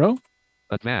 Right arrow.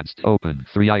 Advanced. Open.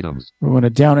 3 items. We're going to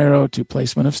down arrow to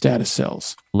placement of status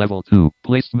cells. Level 2.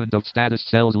 Placement of status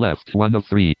cells left. 1 of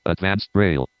 3. Advanced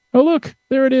Braille. Oh, look.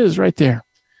 There it is right there.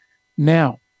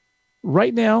 Now,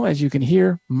 right now, as you can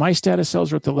hear, my status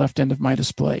cells are at the left end of my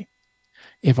display.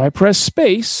 If I press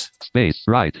space,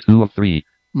 right, 2 of 3.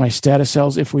 My status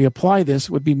cells, if we apply this,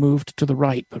 would be moved to the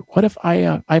right. But what if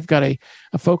I've got a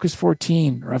Focus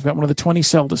 14, or I've got one of the 20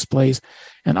 cell displays,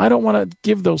 and I don't want to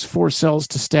give those 4 cells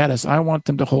to status. I want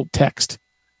them to hold text.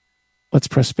 Let's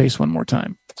press space one more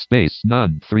time. Space,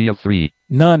 none, 3 of 3.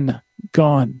 None,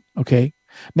 gone. Okay.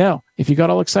 Now, if you got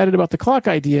all excited about the clock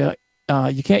idea,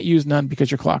 you can't use none because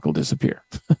your clock will disappear.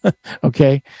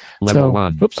 Okay. Level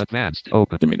 1, oops. Advanced,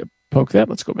 open. Didn't mean to poke that.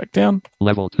 Let's go back down.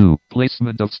 Level 2,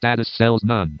 placement of status cells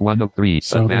none, 1 of 3.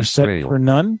 So they're Advanced set Braille. for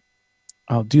none.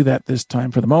 I'll do that this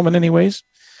time for the moment anyways.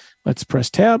 Let's press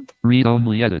tab. Read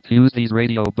only edit. Use these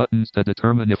radio buttons to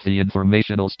determine if the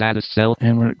informational status cell.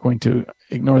 And we're going to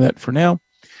ignore that for now.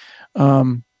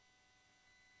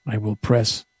 I will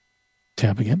press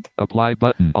tab again. Apply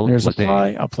button. Alt There's plus apply.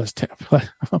 A. I'll press tab.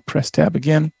 I'll press tab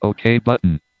again. OK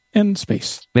button. And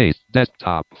space. Space.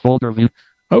 Desktop. Folder view.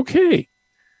 Okay.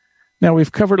 Now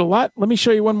we've covered a lot. Let me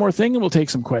show you one more thing and we'll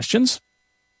take some questions.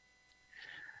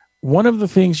 One of the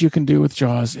things you can do with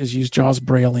JAWS is use JAWS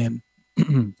Braille In.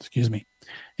 Excuse me.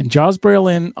 And JAWS Braille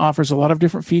In offers a lot of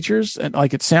different features. And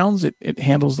like it sounds, it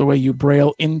handles the way you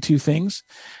Braille into things.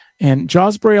 And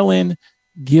JAWS Braille In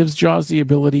gives JAWS the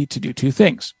ability to do 2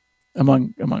 things,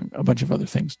 among a bunch of other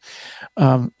things.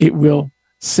 It will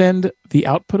send the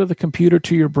output of the computer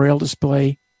to your Braille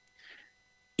display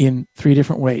in 3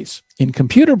 different ways. In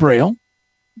computer Braille,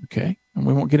 okay, and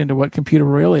we won't get into what computer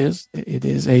Braille is. It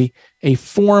is a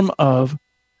form of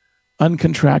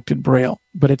uncontracted Braille,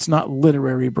 but it's not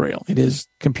literary Braille. It is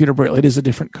computer Braille. It is a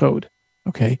different code,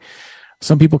 okay?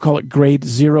 Some people call it grade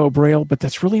 0 Braille, but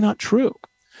that's really not true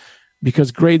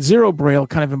because grade 0 Braille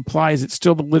kind of implies it's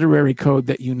still the literary code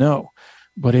that you know,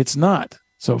 but it's not.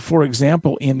 So, for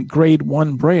example, in grade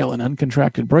 1 Braille, in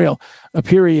uncontracted Braille, a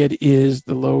period is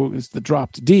the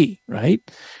dropped D, right?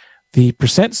 The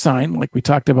 % sign, like we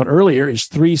talked about earlier, is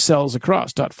 3 cells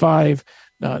across, .5,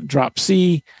 drop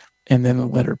C, and then the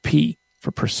letter P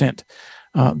for %.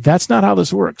 That's not how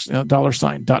this works, $sign,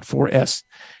 .4S.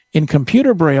 In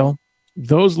computer Braille,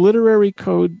 those literary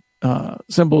code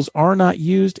symbols are not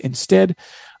used. Instead,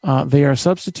 they are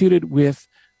substituted with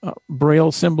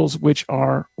Braille symbols, which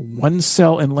are 1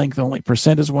 cell in length only.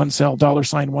 % is 1 cell,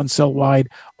 $sign 1 cell wide.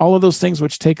 All of those things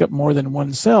which take up more than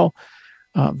 1 cell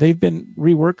they've been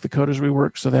reworked, the code is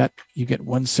reworked so that you get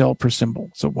one cell per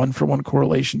symbol. So 1-for-1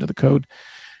 correlation to the code.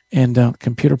 And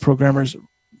computer programmers,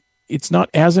 it's not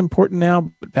as important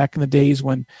now, but back in the days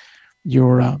when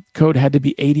your code had to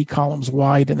be 80 columns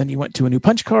wide and then you went to a new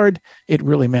punch card, it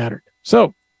really mattered.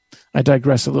 So I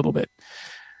digress a little bit.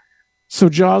 So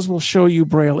JAWS will show you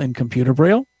Braille in computer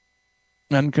Braille,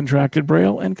 uncontracted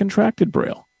Braille, and contracted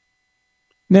Braille.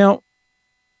 Now,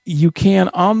 you can,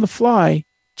 on the fly,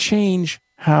 change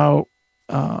how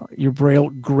your Braille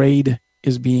grade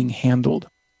is being handled.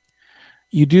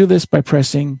 You do this by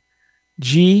pressing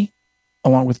G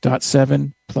along with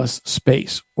 .7 plus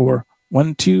space, or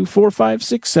 1, 2, 4, 5,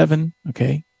 6, 7.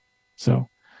 Okay, so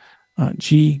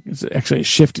G is actually a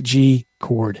Shift G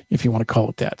chord, if you want to call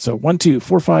it that. So 1, 2,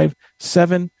 4, 5,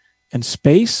 7, and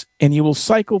space, and you will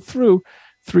cycle through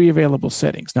 3 available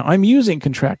settings. Now, I'm using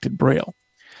contracted Braille.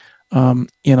 In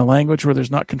a language where there's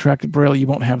not contracted Braille, you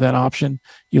won't have that option.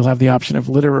 You'll have the option of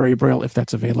literary Braille if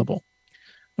that's available.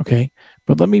 Okay,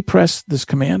 but let me press this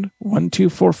command, 1, 2,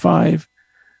 4, 5,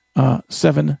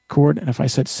 7 chord. And if I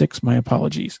said 6, my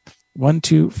apologies. 1,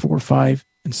 2, 4, 5,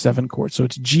 and 7 chord. So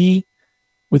it's G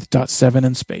with .7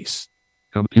 and space.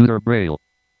 Computer Braille.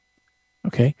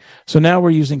 Okay, so now we're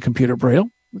using computer Braille.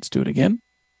 Let's do it again.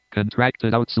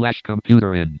 Contracted out /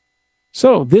 computer in.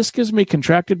 So this gives me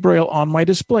contracted Braille on my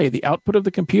display. The output of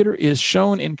the computer is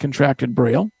shown in contracted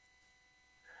Braille,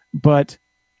 but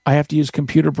I have to use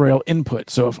computer Braille input.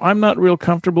 So if I'm not real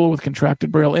comfortable with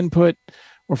contracted Braille input,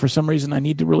 or for some reason I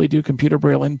need to really do computer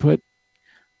Braille input,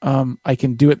 I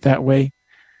can do it that way,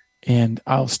 and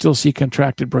I'll still see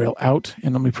contracted Braille out.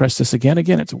 And let me press this again.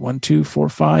 Again, it's 1, 2, 4,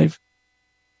 5,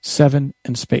 7,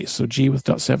 and space. So G with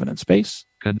 .7 and space.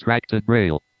 Contracted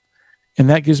Braille. And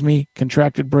that gives me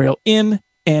contracted Braille in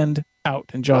and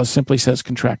out. And JAWS simply says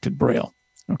contracted Braille.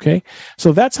 Okay,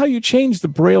 so that's how you change the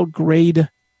Braille grade,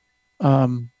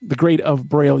 the grade of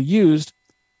Braille used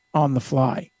on the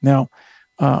fly. Now,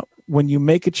 when you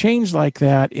make a change like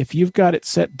that, if you've got it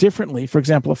set differently, for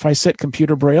example, if I set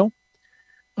computer Braille,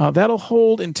 that'll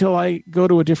hold until I go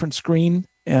to a different screen,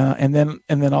 and then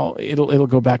it'll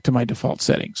go back to my default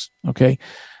settings. Okay,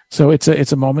 so it's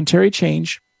a momentary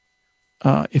change.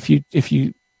 If you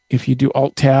do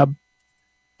Alt Tab,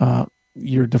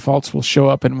 your defaults will show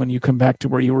up, and when you come back to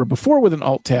where you were before with an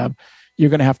Alt Tab, you're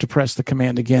going to have to press the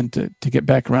command again to get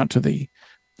back around to the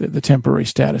temporary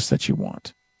status that you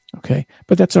want. Okay,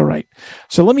 but that's all right.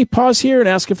 So let me pause here and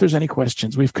ask if there's any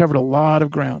questions. We've covered a lot of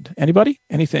ground. Anybody?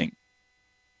 Anything?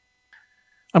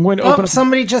 I'm going to open up.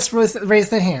 Somebody just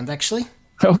raised their hand, actually.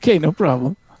 Okay, no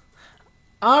problem.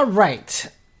 All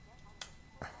right.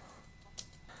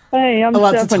 Hey, I'm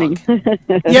Stephanie.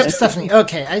 Yep, Stephanie.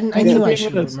 Okay, I knew I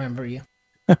should remember you.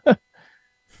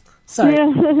 Sorry.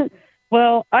 Yeah.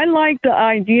 Well, I like the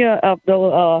idea of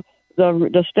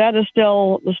the status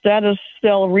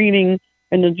cell reading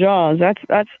in the JAWS.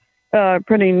 That's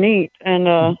pretty neat.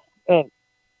 And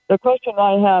the question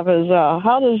I have is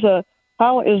how does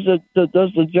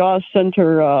the JAWS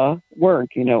center work?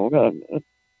 The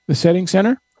setting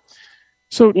center.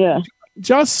 So yeah.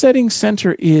 JAWS Setting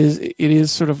Center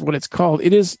is sort of what it's called.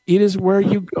 It is where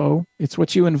you go. It's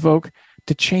what you invoke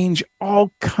to change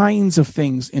all kinds of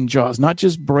things in JAWS, not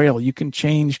just Braille. You can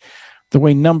change the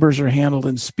way numbers are handled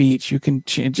in speech. You can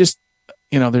change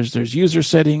there's user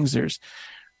settings. There's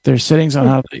settings on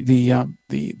how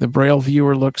the Braille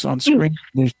viewer looks on screen.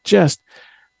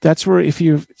 That's where, if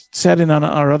you've sat in on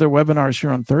our other webinars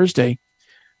here on Thursday,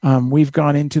 we've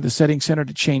gone into the Setting Center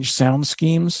to change sound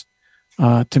schemes.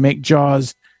 To make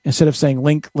JAWS, instead of saying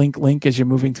link, link, link as you're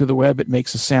moving through the web, it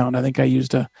makes a sound. I think I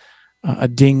used a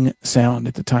ding sound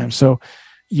at the time. So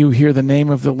you hear the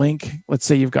name of the link. Let's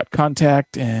say you've got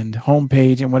contact and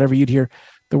homepage and whatever, you'd hear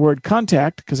the word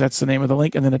contact because that's the name of the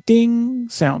link, and then a ding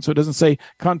sound. So it doesn't say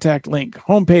contact link,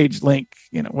 homepage link,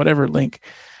 whatever link.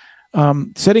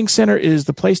 Setting Center is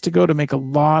the place to go to make a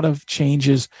lot of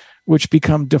changes which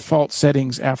become default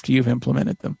settings after you've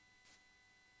implemented them.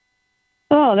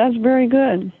 Oh, that's very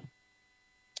good.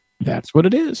 That's what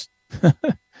it is.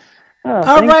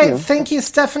 All right. Thank you,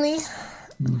 Stephanie.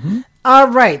 Mm-hmm. All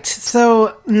right.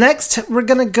 So next, we're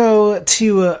going to go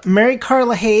to Mary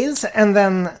Carla Hayes and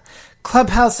then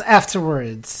Clubhouse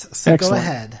afterwards. So Excellent. Go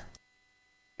ahead.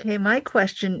 Okay, my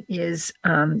question is,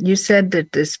 you said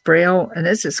that this Braille, and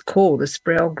this is cool, this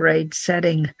Braille grade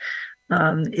setting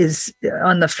is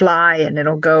on the fly, and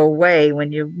it'll go away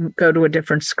when you go to a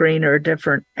different screen or a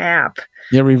different app.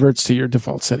 Yeah, reverts to your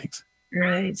default settings.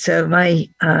 Right. So my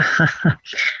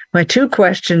my two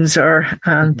questions are: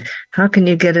 how can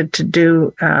you get it to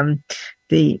do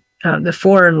the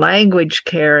foreign language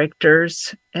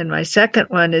characters And my second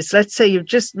one is, let's say you've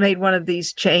just made one of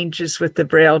these changes with the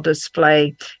Braille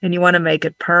display and you want to make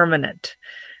it permanent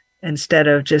instead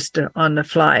of just on the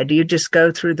fly. Do you just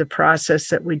go through the process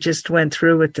that we just went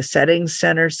through with the settings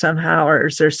center somehow, or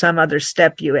is there some other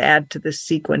step you add to the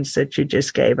sequence that you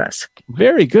just gave us?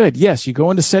 Very good. Yes, you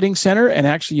go into Settings Center, and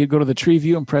actually you go to the tree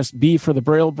view and press B for the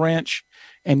Braille branch,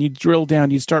 and you drill down.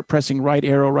 You start pressing right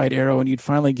arrow, and you'd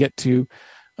finally get to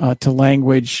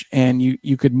language, and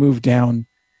you could move down.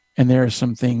 And there are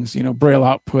some things, Braille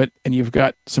output, and you've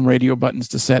got some radio buttons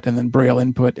to set, and then Braille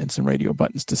input and some radio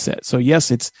buttons to set. So yes,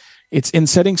 it's in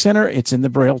Settings Center. It's in the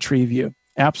Braille tree view.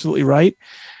 Absolutely right.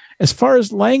 As far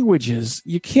as languages,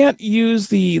 you can't use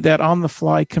that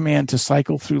on-the-fly command to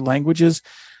cycle through languages.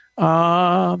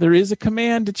 There is a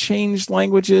command to change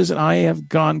languages, and I have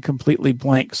gone completely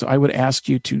blank. So I would ask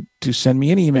you to send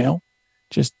me an email,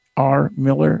 just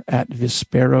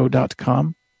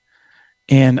rmiller@vispero.com.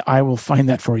 And I will find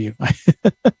that for you.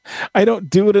 I don't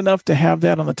do it enough to have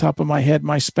that on the top of my head.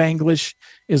 My Spanglish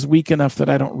is weak enough that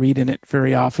I don't read in it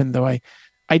very often, though I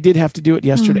did have to do it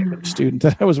yesterday with a student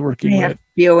that I was working with.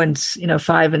 Fluent,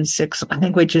 5 and 6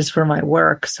 languages for my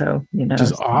work. So, Which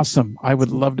is awesome. I would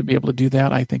love to be able to do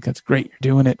that. I think that's great. You're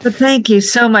doing it. But thank you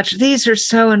so much. These are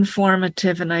so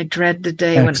informative, and I dread the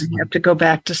day when I have to go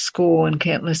back to school and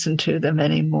can't listen to them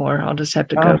anymore. I'll just have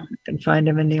to go back and find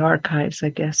them in the archives, I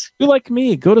guess. You're like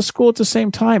me. Go to school at the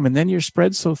same time, and then you're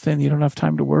spread so thin you don't have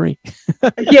time to worry.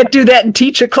 I can't do that and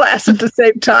teach a class at the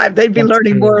same time. They'd be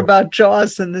learning more about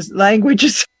JAWS than the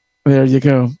languages. There you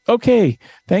go. Okay.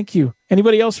 Thank you.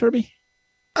 Anybody else, Herbie?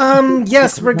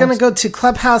 Yes, we're going to go to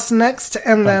Clubhouse next,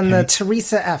 and then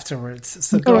Teresa afterwards.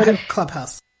 So go ahead,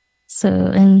 Clubhouse. So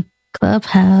in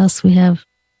Clubhouse, we have,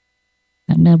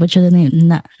 I don't know, butcher the name,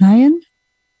 Nyan?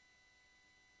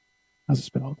 How's it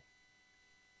spelled?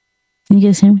 Can you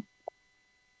guys hear me?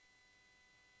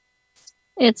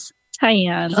 It's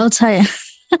Tyann. Oh, Tyann.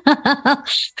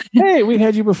 Hey, we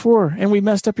had you before, and we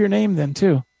messed up your name then,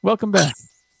 too. Welcome back.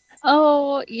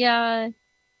 Oh, yeah,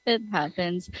 it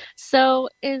happens. So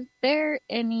is there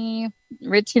any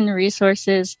written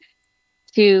resources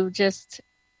to just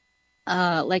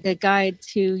like a guide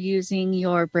to using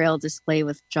your Braille display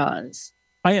with JAWS?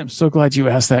 I am so glad you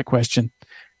asked that question.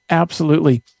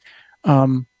 Absolutely.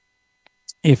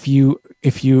 If you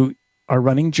are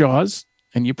running JAWS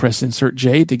and you press Insert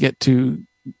J to get to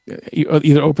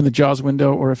either open the JAWS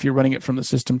window, or if you're running it from the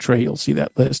system tray, you'll see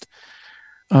that list.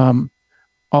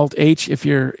 Alt H if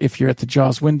you're at the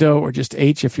JAWS window, or just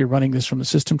H if you're running this from the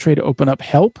system tray to open up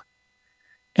Help,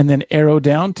 and then arrow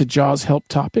down to JAWS Help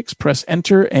Topics. Press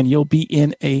Enter, and you'll be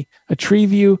in a tree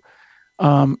view,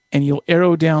 and you'll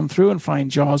arrow down through and find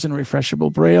JAWS and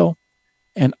Refreshable Braille,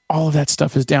 and all of that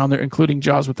stuff is down there, including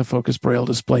JAWS with the Focus Braille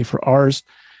display for ours,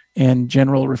 and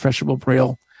general Refreshable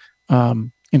Braille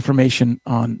information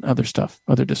on other stuff,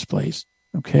 other displays.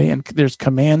 Okay, and there's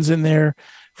commands in there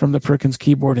from the Perkins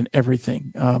keyboard and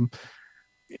everything.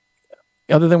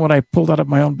 Other than what I pulled out of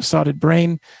my own besotted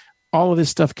brain, all of this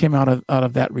stuff came out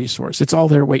of that resource. It's all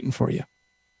there waiting for you.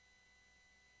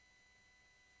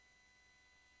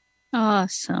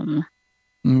 Awesome.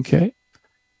 Okay.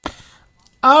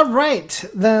 All right,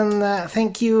 then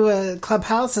thank you,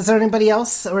 Clubhouse. Is there anybody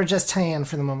else, or just Tyann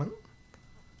for the moment?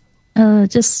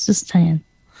 Just Tyann.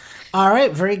 All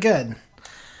right, very good.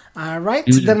 All right,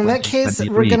 then in that case,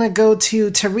 we're going to go to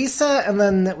Teresa, and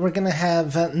then we're going to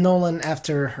have Nolan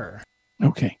after her.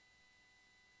 Okay.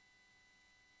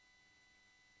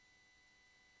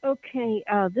 Okay,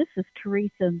 this is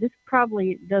Teresa. This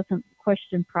probably does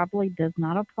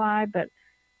not apply, but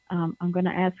I'm going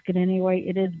to ask it anyway.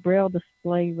 It is Braille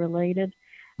display related.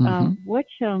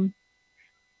 Which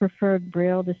preferred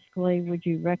Braille display would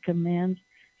you recommend?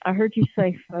 I heard you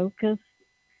say Focus,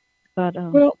 but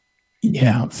well,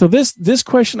 yeah. So this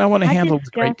question I want to handle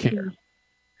with great care.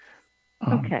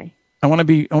 Okay. I want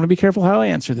to be careful how I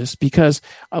answer this, because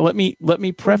let me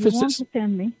preface this.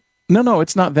 Defend me. No,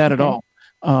 it's not that at all.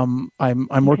 I'm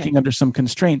working under some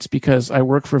constraints because I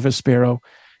work for Vispero,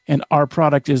 and our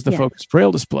product is the Focus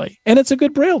Braille display, and it's a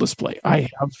good Braille display. I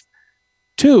have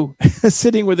two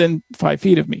sitting within 5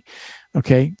 feet of me.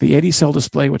 Okay, the 80 cell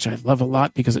display, which I love a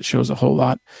lot because it shows a whole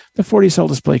lot. The 40 cell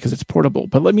display because it's portable.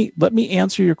 But let me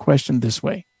answer your question this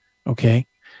way. Okay,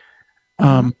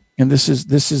 and this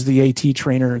is the AT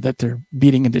trainer that they're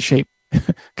beating into shape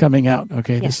coming out.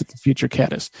 Okay, this is the future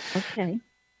Caddis. Okay.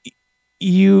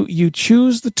 You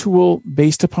choose the tool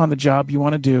based upon the job you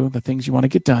want to do, the things you want to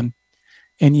get done,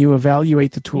 and you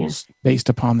evaluate the tools based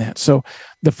upon that. So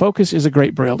the Focus is a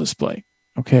great Braille display.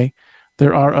 Okay.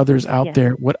 There are others out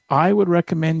there. What I would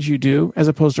recommend you do, as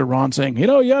opposed to Ron saying, you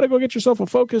got to go get yourself a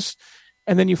Focus,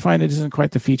 and then you find it isn't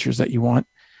quite the features that you want.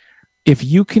 If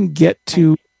you can get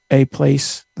to a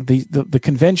place, the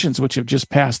conventions which have just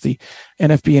passed, the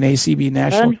NFB and ACB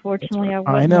national. Unfortunately,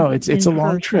 I know it's a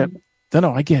long trip.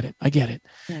 No, I get it.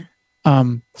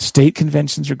 Yeah. State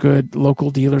conventions are good.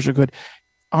 Local dealers are good.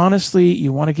 Honestly,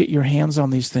 you want to get your hands on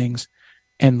these things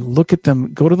and look at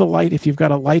them. Go to the light if you've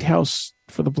got a lighthouse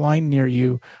for the blind near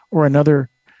you, or another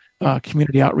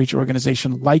community outreach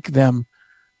organization like them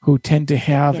who tend to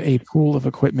have a pool of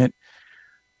equipment.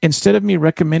 Instead of me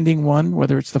recommending one,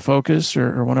 whether it's the Focus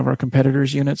or one of our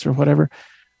competitors' units or whatever,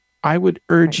 I would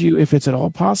urge you, if it's at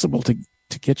all possible, to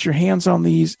get your hands on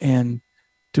these and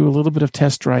do a little bit of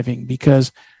test driving,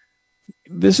 because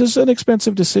this is an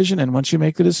expensive decision. And once you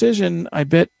make the decision, I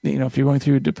bet, if you're going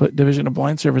through Division of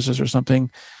Blind Services or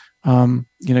something, you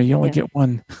only get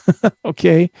one.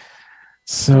 Okay.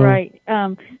 So, right.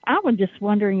 I was just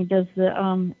wondering, does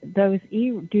those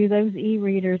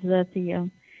e-readers that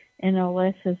the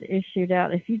NLS has issued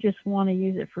out, if you just want to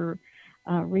use it for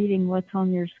reading what's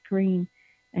on your screen,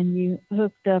 and you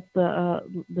hooked up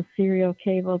the serial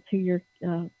cable to your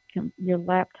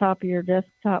laptop or your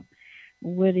desktop,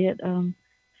 would it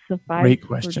suffice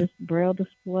for just Braille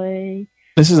display?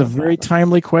 This is a very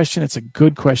timely question. It's a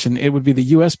good question. It would be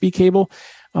the USB cable.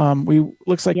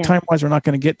 Looks like time-wise we're not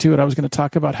going to get to it. I was going to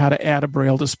talk about how to add a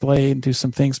Braille display and do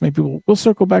some things. Maybe we'll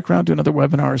circle back around to another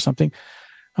webinar or something.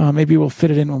 Maybe we'll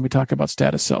fit it in when we talk about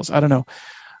status cells. I don't know.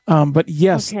 But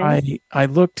yes, I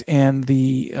looked, and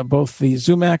both the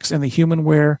ZoomX and the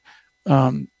HumanWare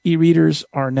e-readers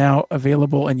are now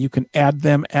available, and you can add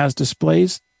them as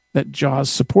displays that JAWS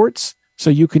supports, so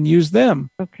you can use them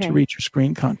to read your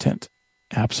screen content.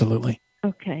 Absolutely.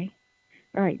 Okay.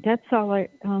 All right. That's all I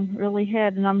really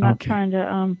had, and I'm not trying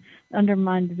to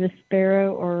undermine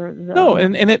Vispero or the no,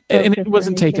 and it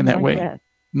wasn't taken that way. That.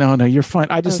 No, you're fine.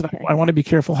 I just I want to be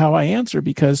careful how I answer,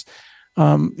 because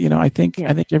I think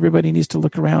everybody needs to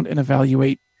look around and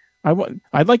evaluate.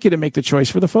 I'd like you to make the choice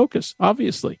for the Focus,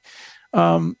 obviously.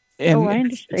 And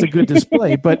it's a good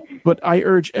display, but I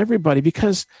urge everybody,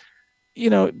 because we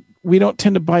don't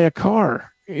tend to buy a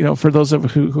car, for those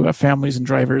of who have families and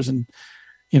drivers and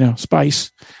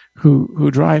Spice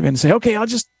who drive and say, okay, I'll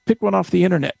just pick one off the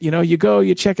internet. You go,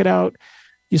 you check it out,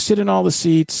 you sit in all the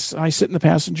seats. I sit in the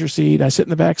passenger seat. I sit in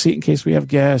the back seat in case we have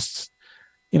guests.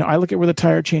 I look at where the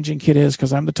tire changing kit is,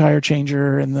 because I'm the tire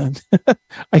changer, and then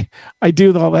I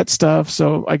do all that stuff.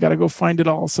 So I got to go find it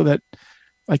all so that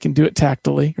I can do it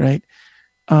tactily, right?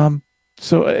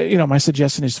 So my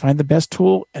suggestion is find the best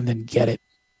tool and then get it.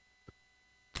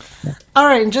 All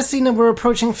right, and just so you know, we're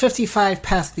approaching 55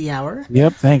 past the hour.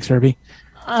 Yep, thanks, Herbie.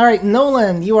 All right,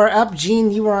 Nolan, you are up.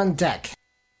 Gene, you are on deck.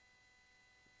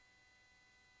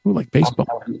 Ooh, like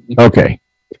baseball. Okay.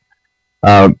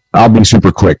 I'll be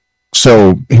super quick.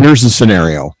 So here's the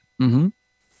scenario. Mm-hmm.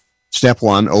 Step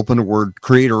one,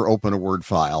 create or open a Word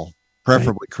file.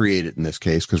 Preferably create it in this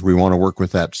case, because we want to work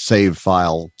with that save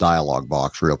file dialog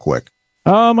box real quick.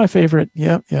 Oh, my favorite.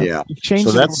 Yeah. You've changed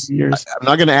so that's, over the years. I'm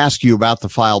not going to ask you about the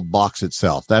file box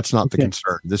itself. That's not the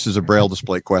concern. This is a Braille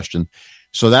display question.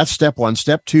 So that's step one.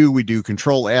 Step two, we do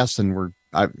Control S, and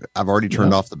I've already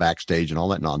turned off the backstage and all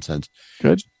that nonsense.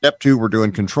 Good. Step two, we're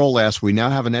doing Control S. We now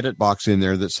have an edit box in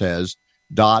there that says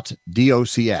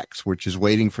 .docx, which is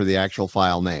waiting for the actual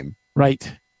file name.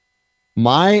 Right.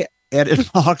 My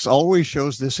edit box always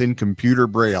shows this in computer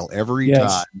Braille every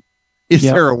time. Is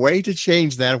there a way to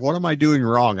change that? What am I doing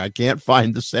wrong? I can't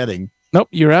find the setting. Nope,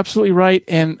 you're absolutely right.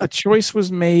 And a choice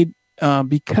was made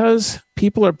because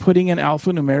people are putting in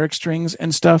alphanumeric strings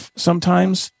and stuff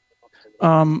sometimes,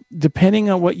 depending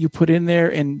on what you put in there,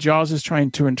 and JAWS is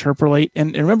trying to interpolate.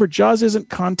 And remember, JAWS isn't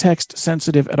context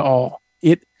sensitive at all.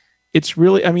 It's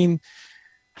really,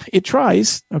 it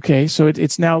tries. Okay, so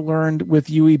it's now learned with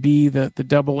UEB, the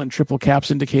double and triple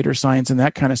caps indicator signs and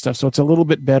that kind of stuff. So it's a little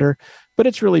bit better, but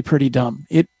it's really pretty dumb.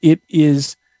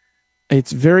 It's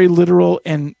very literal,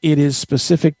 and it is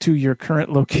specific to your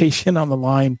current location on the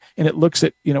line, and it looks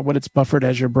at what it's buffered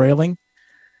as you're brailing.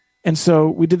 And so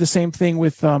we did the same thing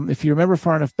with if you remember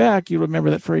far enough back, you remember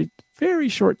that for a very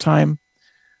short time,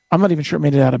 I'm not even sure it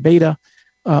made it out of beta,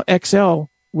 XL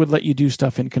would let you do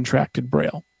stuff in contracted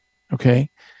Braille. Okay.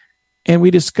 And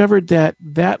we discovered that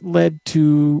led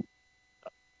to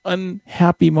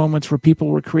unhappy moments where people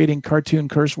were creating cartoon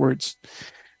curse words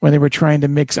when they were trying to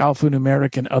mix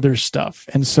alphanumeric and other stuff.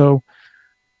 And so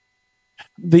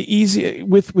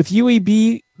with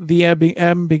UEB, the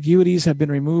ambiguities have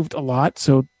been removed a lot.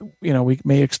 So, we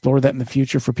may explore that in the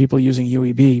future for people using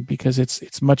UEB, because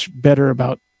it's much better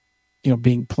about,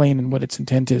 being plain in what its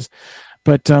intent is.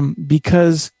 But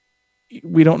because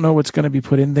we don't know what's going to be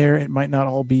put in there, it might not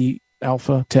all be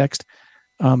alpha text,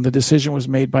 the decision was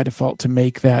made by default to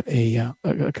make that a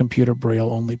computer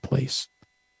Braille only place.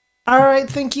 All right,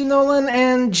 thank you, Nolan.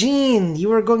 And Gene,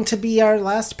 you are going to be our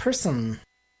last person.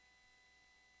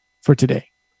 For today.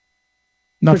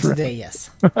 Not for today, yes.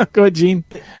 Go ahead, Gene.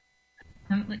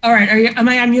 All right, am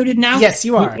I unmuted now? Yes,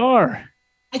 you are. You are.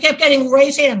 I kept getting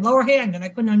raise hand, lower hand, and I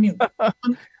couldn't unmute.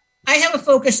 I have a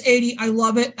Focus 80. I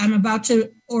love it. I'm about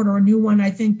to order a new one, I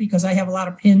think, because I have a lot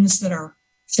of pins that are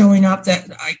showing up that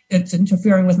it's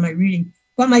interfering with my reading.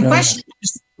 But my question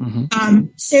is,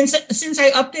 since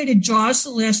I updated JAWS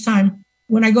the last time,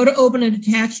 when I go to open an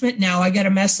attachment now, I get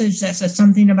a message that says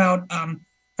something about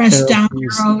press down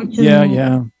arrow.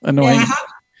 Yeah, annoying. Yeah,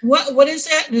 what is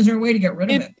that? And is there a way to get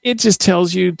rid of it? It just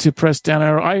tells you to press down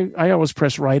arrow. I always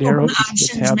press right arrow. Open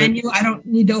options menu. I don't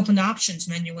need to open the options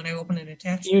menu when I open an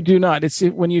attachment. You do not. It's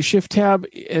when you shift tab,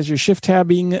 as you're shift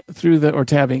tabbing through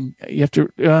tabbing, you have to,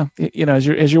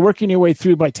 as you're working your way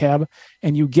through by tab,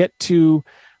 and you get to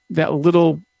that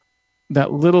little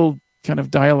kind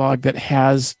of dialogue that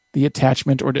has the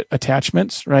attachment or the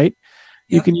attachments, right?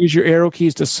 Yep. You can use your arrow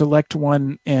keys to select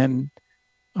one and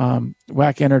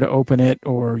whack enter to open it,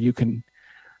 or you can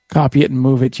copy it and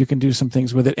move it. You can do some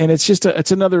things with it. And it's just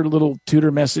it's another little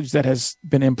tutor message that has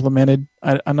been implemented.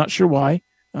 I'm not sure why.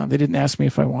 They didn't ask me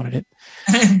if I wanted it.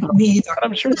 Me either.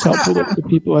 I'm sure it's helpful to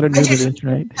people that are new to this,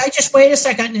 right? I just wait a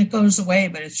second and it goes away,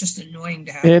 but it's just annoying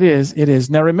to have. It is.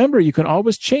 Now remember, you can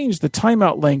always change the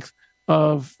timeout length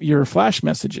of your flash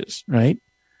messages, right?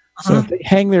 So if they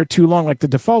hang there too long, like the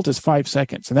default is 5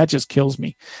 seconds, and that just kills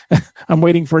me. I'm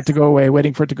waiting for it to go away,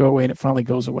 and it finally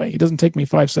goes away. It doesn't take me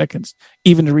 5 seconds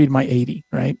even to read my 80,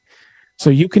 right? So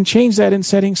you can change that in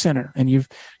Settings Center, and you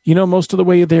know most of the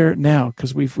way there now,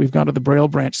 because we've gone to the Braille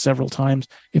branch several times.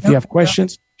 If you have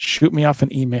questions, shoot me off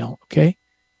an email, okay?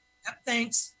 Yep,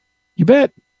 thanks. You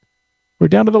bet. We're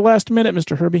down to the last minute,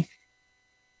 Mr. Herbie.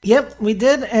 Yep, we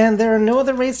did, and there are no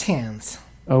other raised hands.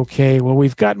 Okay, well,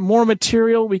 we've got more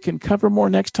material. We can cover more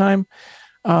next time.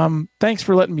 Thanks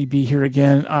for letting me be here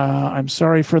again. I'm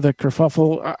sorry for the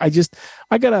kerfuffle.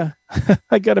 I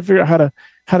gotta figure out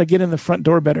how to get in the front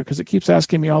door better, because it keeps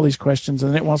asking me all these questions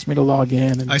and it wants me to log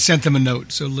in. And... I sent them a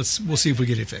note, so we'll see if we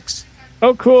get it fixed.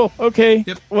 Oh, cool. Okay.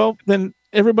 Yep. Well, then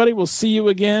everybody will see you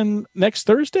again next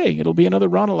Thursday. It'll be another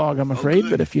Ronologue, I'm afraid,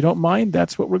 but if you don't mind,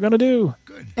 that's what we're going to do.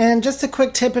 Good. And just a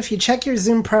quick tip, if you check your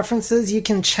Zoom preferences, you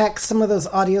can check some of those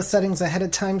audio settings ahead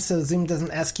of time so Zoom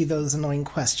doesn't ask you those annoying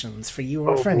questions for you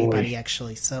or for anybody,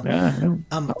 actually. So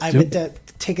I would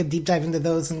take a deep dive into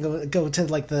those and go to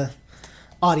like the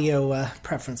audio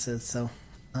preferences. So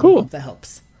cool. That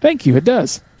helps. Thank you. It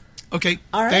does. Okay.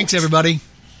 All right. Thanks, everybody.